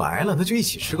都来了，那就一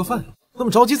起吃个饭，那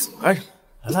么着急走干什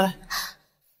么？来，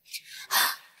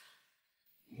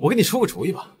我给你出个主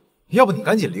意吧，要不你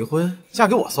赶紧离婚，嫁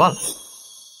给我算了。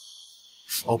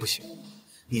哦，不行，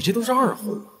你这都是二婚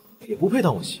了，也不配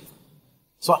当我媳妇。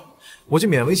算了，我就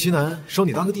勉为其难收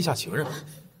你当个地下情人吧。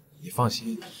你放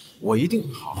心，我一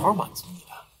定好好满足你的。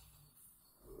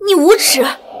你无耻！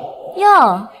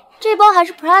哟，这包还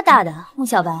是 Prada 的，穆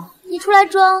小白，你出来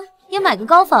装也买个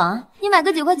高仿，你买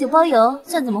个9块9包邮，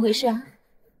算怎么回事啊？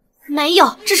没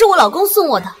有，这是我老公送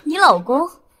我的。你老公？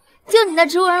就你那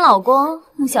植物人老公，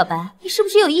穆小白，你是不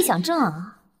是有臆想症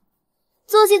啊？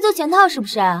做戏做全套是不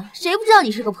是啊？谁不知道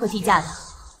你是个破梯架的？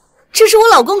这是我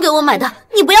老公给我买的，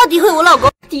你不要诋毁我老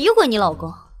公。诋毁你老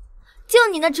公？就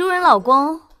你那植物人老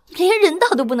公，连人道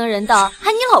都不能人道，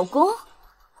还你老公？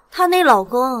他那老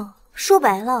公说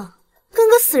白了，跟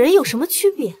个死人有什么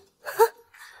区别？哼，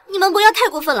你们不要太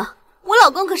过分了，我老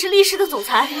公可是历史的总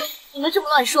裁，你们这么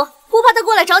乱说，不怕他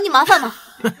过来找你麻烦吗？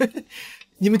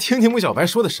你们听听穆小白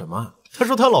说的什么？她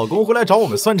说她老公会来找我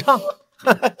们算账。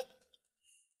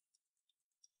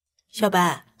小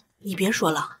白，你别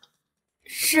说了。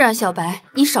是啊，小白，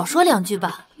你少说两句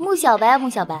吧。穆小白，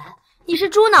你是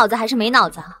猪脑子还是没脑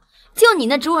子啊？就你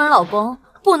那植物人老公，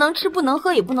不能吃不能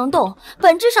喝也不能动，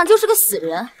本质上就是个死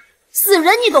人。死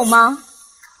人你懂吗？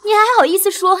你还好意思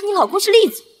说你老公是厉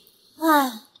总？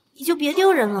哎，你就别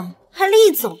丢人了，还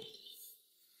厉总。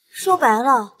说白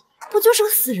了，不就是个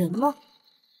死人吗？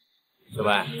小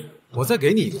白，我再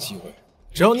给你一个机会，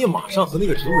只要你马上和那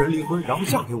个植物人离婚，然后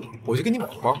嫁给我，我就给你买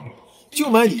个包，就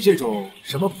买你这种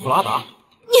什么普拉达。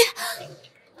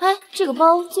哎，这个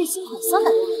包最新款300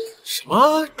多。什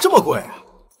么这么贵啊？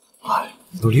哎，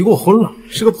你都离过婚了，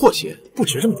是个破鞋，不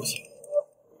值这么多钱。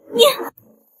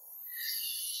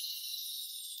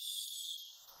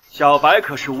小白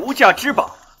可是无价之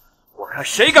宝，我看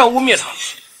谁敢污蔑她！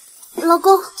老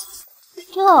公，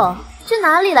哟，这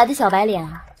哪里来的小白脸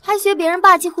啊？还学别人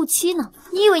霸气护妻呢？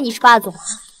你以为你是霸总啊？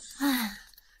哎，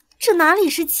这哪里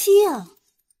是妻啊？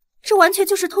这完全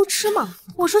就是偷吃嘛！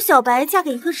我说小白嫁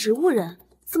给一个植物人，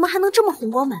怎么还能这么红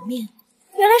光满面？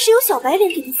原来是有小白脸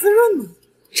给他滋润呢。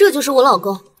这就是我老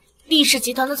公，厉氏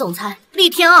集团的总裁厉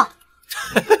天傲。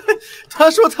他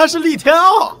说他是厉天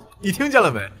傲，你听见了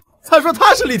没？他说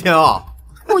他是厉天傲。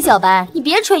穆小白，你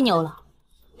别吹牛了，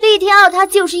厉天傲他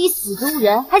就是一死植物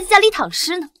人，还在家里躺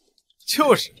尸呢。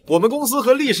就是，我们公司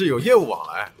和厉氏有业务往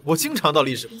来，我经常到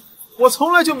厉氏，我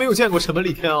从来就没有见过什么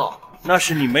厉天傲。那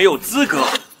是你没有资格。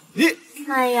你，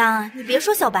哎呀，你别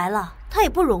说小白了，他也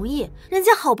不容易，人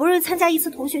家好不容易参加一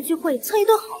次同学聚会，蹭一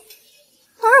顿好，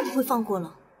当然不会放过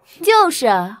了。就是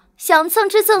想蹭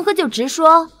吃蹭喝就直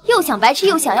说，又想白吃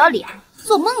又想要脸，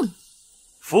做梦呢。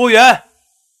服务员，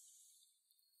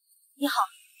你好，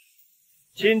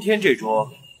今天这桌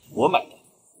我买单。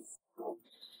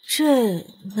这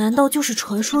难道就是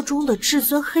传说中的至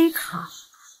尊黑卡？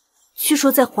据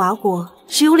说在华国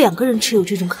只有2个人持有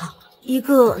这种卡，一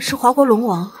个是华国龙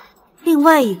王，另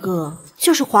外一个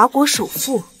就是华国首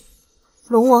富。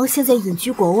龙王现在隐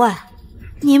居国外，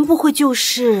您不会就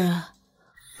是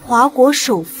华国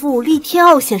首富厉天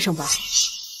傲先生吧？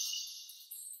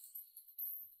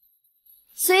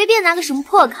随便拿个什么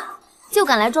破卡就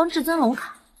敢来装至尊龙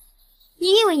卡，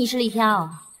你以为你是厉天傲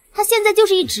啊？他现在就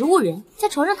是一植物人，在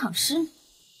床上躺尸呢。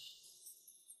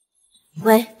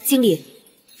喂，经理，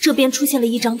这边出现了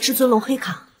一张至尊龙黑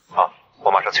卡。好，我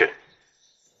马上去。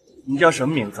你叫什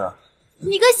么名字？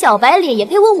你个小白脸也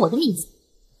配问我的名字？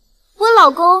我老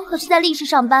公可是在厉氏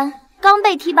上班，刚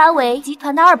被提拔为集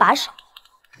团的2把手。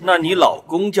那你老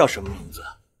公叫什么名字？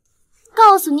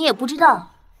告诉你也不知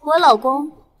道，我老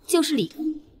公就是李工。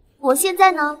我现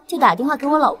在呢就打电话给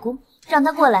我老公，让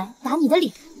他过来打你的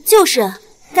脸。就是，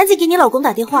赶紧给你老公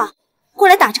打电话，过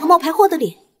来打这个冒牌货的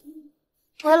脸。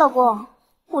喂，老公，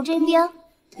我这边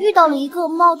遇到了一个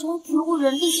冒充植物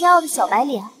人厉天傲的小白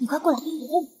脸，你快过来。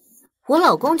我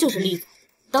老公就是厉总，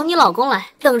等你老公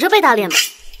来，等着被打脸吧。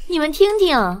你们听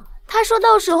听，他说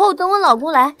到时候等我老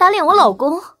公来打脸我老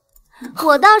公，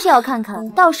我倒是要看看，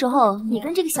到时候你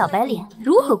跟这个小白脸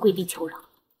如何跪地求饶。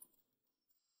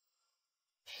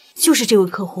就是这位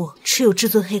客户持有至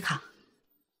尊黑卡。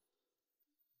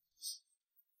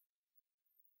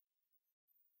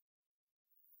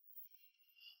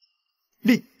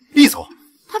厉总，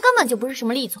他根本就不是什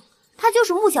么厉总，他就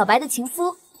是穆小白的情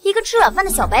夫，一个吃软饭的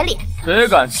小白脸。谁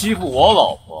敢欺负我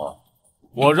老婆，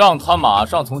我让他马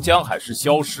上从江海市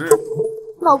消失。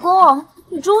老公，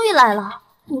你终于来了，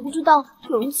你不知道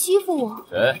有人欺负我。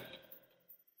谁？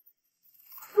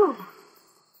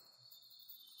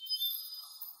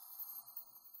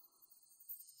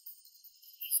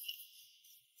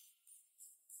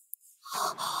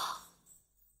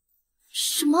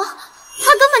什么？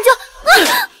他根本就……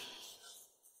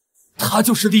他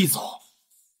就是厉总。刚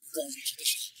发生的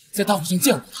事情，在大会上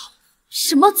见过他。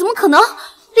什么？怎么可能？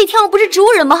厉天傲不是植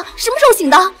物人吗？什么时候醒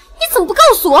的？你怎么不告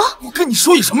诉我？我跟你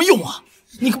说有什么用啊？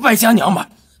你个败家娘们，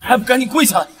还不赶紧跪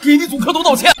下来给厉总磕头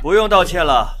道歉！不用道歉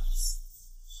了，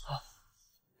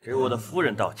给我的夫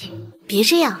人道歉。别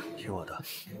这样，听我的。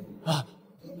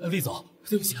厉总，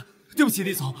对不起，对不起，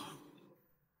厉总。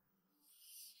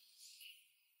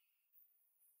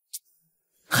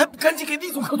还不赶紧给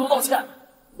厉总磕头道歉！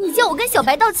你叫我跟小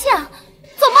白道歉？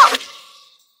做梦！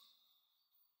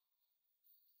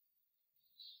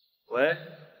喂，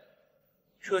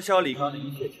撤销李刚的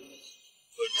一切指令，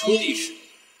滚出厉氏。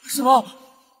什么？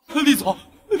厉总，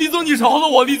厉总，你饶了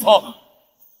我，厉总！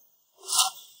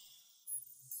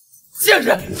贱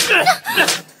人！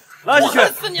拉进去！我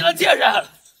恨死你了，贱人！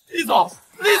厉总，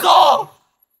厉总！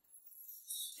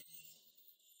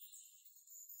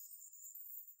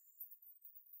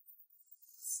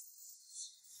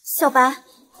小白，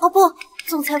哦不，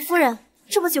总裁夫人，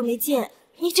这么久没见，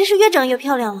你真是越长越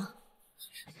漂亮了。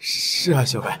是啊，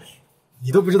小白，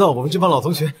你都不知道我们这帮老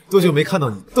同学多久没看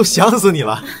到你，都想死你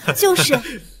了。就是。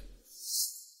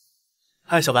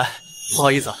嗨，小白，不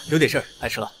好意思，有点事儿，碍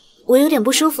事了。我有点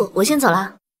不舒服，我先走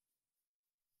了。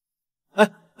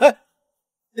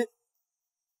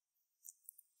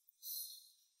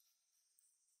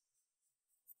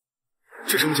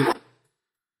这什么情况？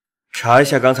查一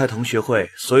下刚才同学会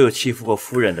所有欺负过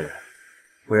夫人的人，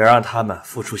我要让他们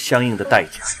付出相应的代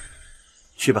价。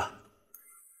去吧。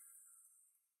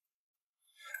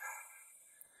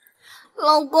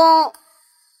老公，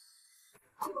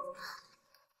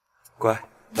乖，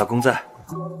老公在。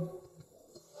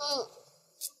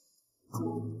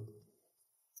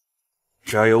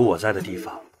只要有我在的地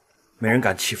方，没人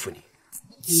敢欺负你。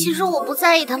其实我不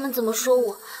在意他们怎么说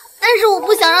我，但是我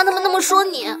不想让他们那么说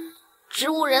你。植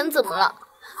物人怎么了？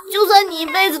就算你一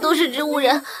辈子都是植物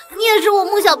人，你也是我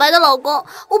穆小白的老公，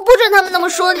我不准他们那么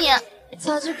说你。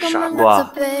傻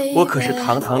瓜，我可是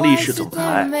堂堂历史总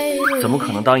裁，怎么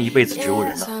可能当一辈子植物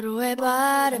人呢？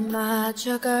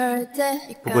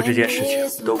不过这件事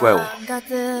情都怪我。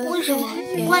为什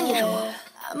么？怪你什么？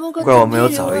怪我没有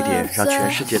早一点让全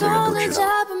世界的人都知道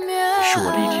你是我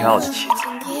厉天傲的妻子。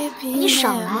你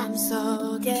少来。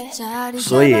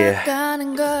所以，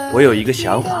我有一个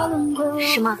想法。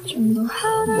什么？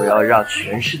我要让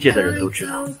全世界的人都知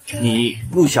道，你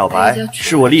穆小白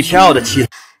是我厉天傲的妻子。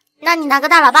那你拿个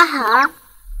大喇叭喊啊！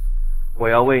我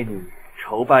要为你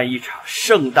筹办一场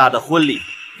盛大的婚礼，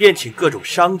宴请各种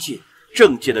商界、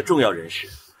政界的重要人士，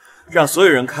让所有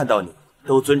人看到你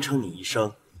都尊称你一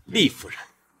声厉夫人。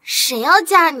谁要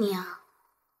嫁你啊？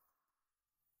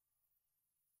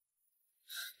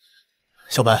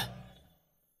小白，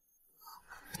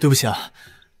对不起啊，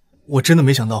我真的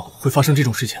没想到会发生这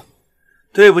种事情。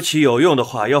对不起有用的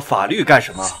话，要法律干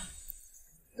什么？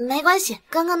没关系，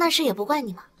刚刚那事也不怪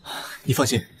你嘛。你放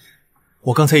心，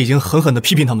我刚才已经狠狠地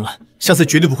批评他们了，下次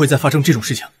绝对不会再发生这种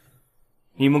事情。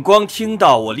你们光听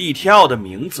到我厉天傲的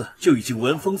名字就已经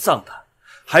闻风丧胆，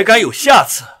还敢有下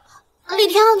次？厉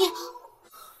天傲，你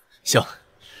行，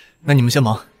那你们先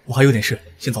忙，我还有点事，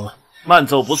先走了。慢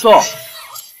走不送，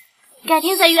改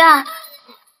天再约啊。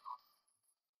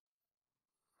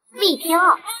厉天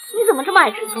傲，你怎么这么爱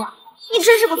吃醋？你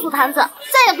真是个醋坛子，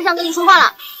再也不想跟你说话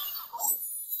了。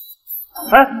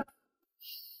哎，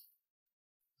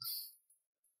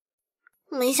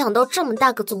没想到这么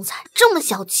大个总裁这么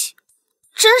小气，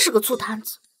真是个醋坛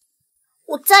子。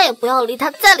我再也不要理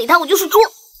他，再理他我就是猪。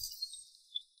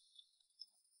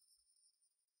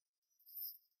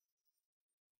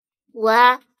喂，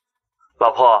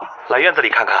老婆，来院子里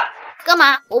看看。干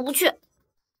嘛？我不去。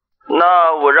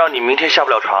那我让你明天下不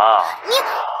了床啊。你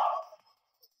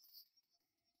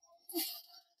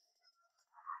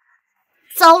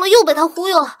糟了，又被他忽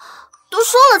悠了。都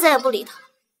说了再也不理他，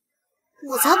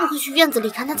我才不会去院子里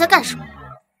看他在干什么。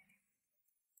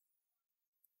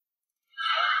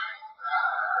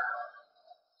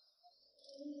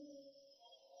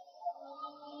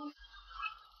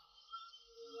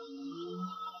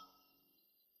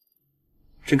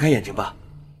睁开眼睛吧。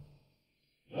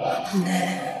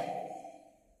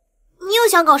你又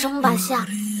想搞什么把戏啊？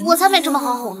我才没这么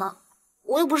好哄呢，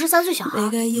我又不是3岁小孩。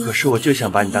可是我就想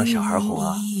把你当小孩哄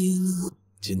啊。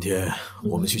今天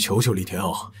我们去求求厉天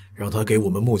傲，让他给我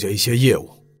们穆家一些业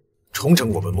务，重整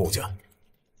我们穆家。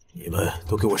你们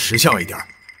都给我识相一点，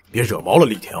别惹毛了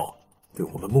厉天傲，对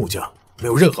我们穆家没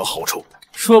有任何好处。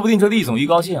说不定这厉总一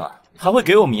高兴啊，还会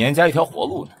给我们严家一条活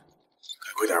路呢。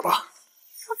该快点吧。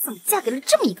我怎么嫁给了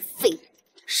这么一个废物？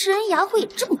食人牙会也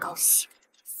这么高兴？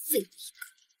废物一个！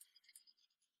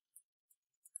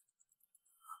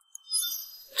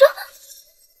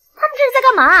他们这是在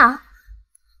干嘛啊？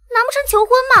难不成求婚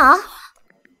吗？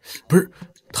不是，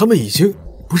他们已经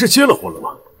不是结了婚了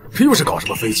吗？这又是搞什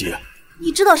么飞机？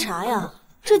你知道啥呀？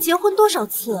这结婚多少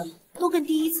次都跟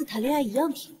第一次谈恋爱一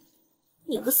样甜。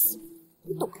你个死，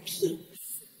你懂个屁！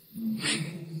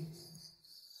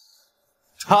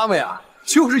他们呀，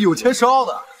就是有钱烧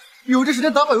的，有这时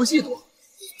间打把游戏多。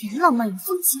一点浪漫与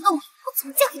风情都没有，我怎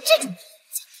么嫁给这种人？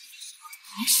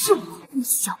还是我穆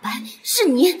小白，是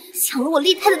你抢了我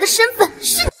厉太太的身份，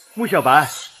是你。穆小白，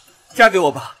嫁给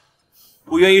我吧，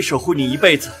我愿意守护你一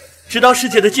辈子，直到世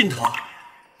界的尽头。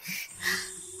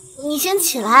你先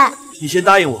起来，你先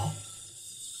答应我。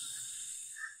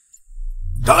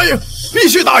答应，必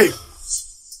须答应。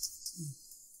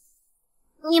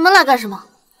你们来干什么？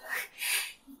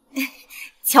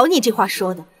瞧你这话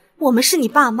说的，我们是你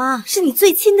爸妈，是你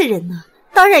最亲的人呢，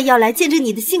当然要来见证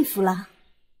你的幸福啦。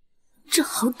这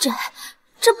豪宅，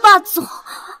这霸总，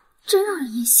真让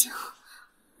人眼瞎。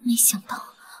没想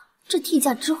到这替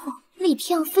嫁之后，厉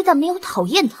天傲非但没有讨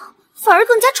厌他，反而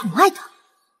更加宠爱他。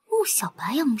穆小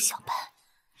白呀，穆小白，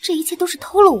这一切都是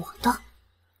偷了我的，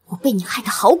我被你害得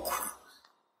好苦。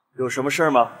有什么事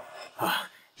吗？啊，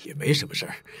也没什么事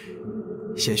儿。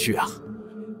贤婿啊，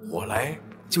我来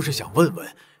就是想问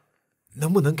问，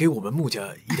能不能给我们穆家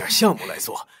一点项目来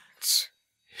做？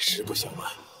实不相瞒，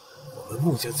我们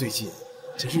穆家最近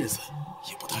这日子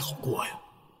也不太好过呀。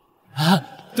啊，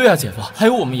对啊，姐夫，还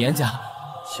有我们严家。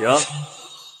行，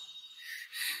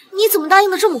你怎么答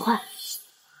应的这么快？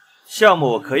项目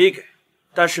我可以给，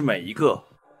但是每一个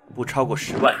不超过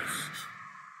10万。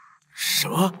什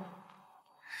么？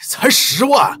才10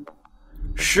万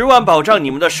？10万保障你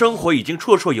们的生活已经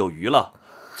绰绰有余了，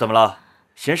怎么了？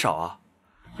嫌少啊？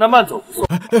那慢走不送。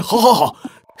好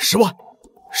，10万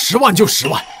，10万就10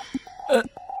万。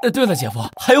对了，姐夫，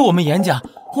还有我们严家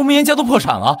都破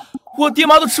产了，我爹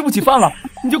妈都吃不起饭了，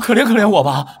你就可怜可怜我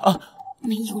吧啊！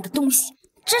没用的东西，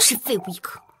真是废物一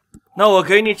颗。那我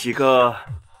给你几个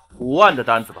5万的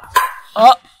单子吧。啊，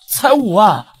才5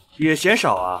万，也嫌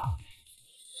少啊？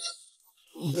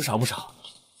不少。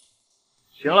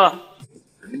行了，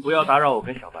您不要打扰我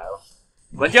跟小白了。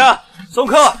管家，送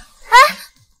客。哎，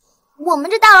我们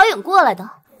这大老远过来的，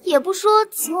也不说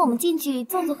请我们进去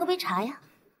坐坐喝杯茶呀。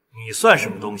你算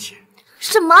什么东西？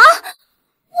什么？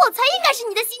我才应该是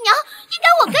你的新娘，应该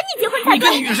我跟你结婚才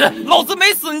对。你个女人，老子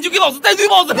没死你就给老子戴绿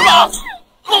帽子是吧？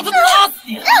老子打死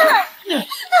你！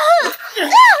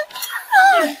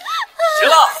行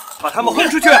了，把他们轰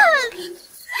出去！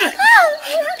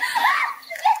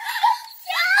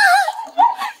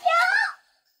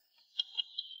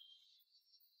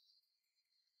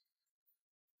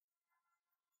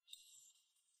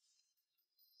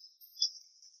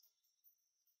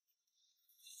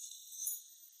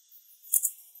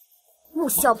穆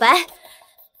小白，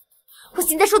我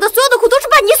现在受的所有的苦都是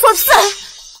拜你所赐，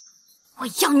我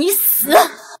要你死！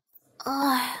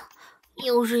哎，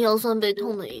又是腰酸背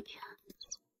痛的一天。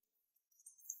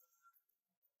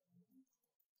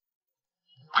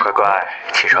乖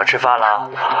乖，起床吃饭了，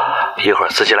一会儿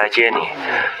司机来接你，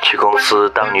去公司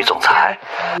当女总裁。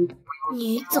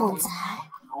女总裁，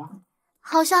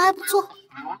好像还不错。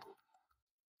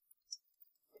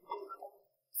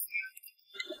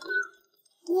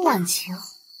穆婉晴，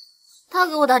她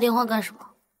给我打电话干什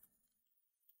么？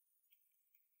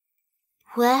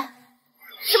喂，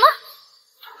什么？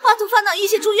巴图烦恼一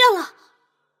起住院了，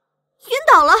晕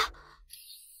倒了。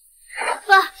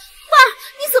爸儿，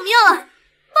你怎么样了？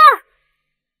爸儿，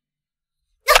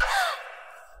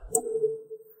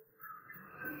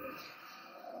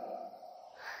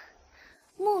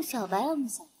穆小白啊，穆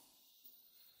小白，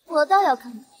我倒要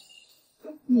看看，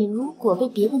你如果被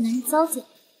别的男人糟践，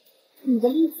你的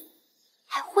例子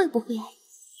还会不会？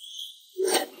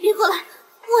别过来，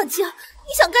穆婉晴，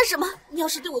你想干什么？你要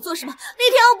是对我做什么，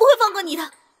那天我不会放过你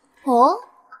的。哦，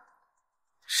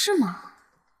是吗？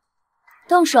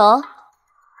动手！别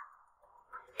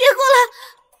过来，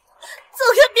走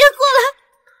开！别过来！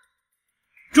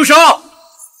住手！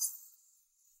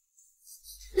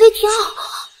丽婷，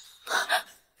哎，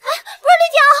不是丽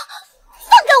婷，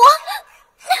放开我！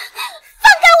放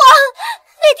开我！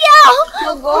丽婷，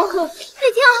老公，丽婷，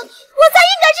我才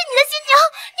应该是你的新娘，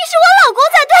你是我老公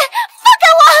才对，放开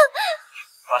我！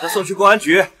把他送去公安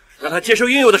局，让他接受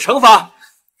应有的惩罚。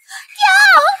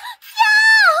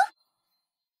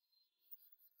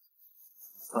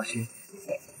放心，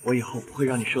我以后不会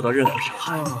让你受到任何伤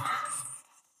害。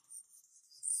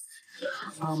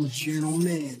I'm a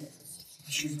gentleman.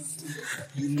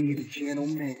 You need a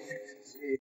gentleman.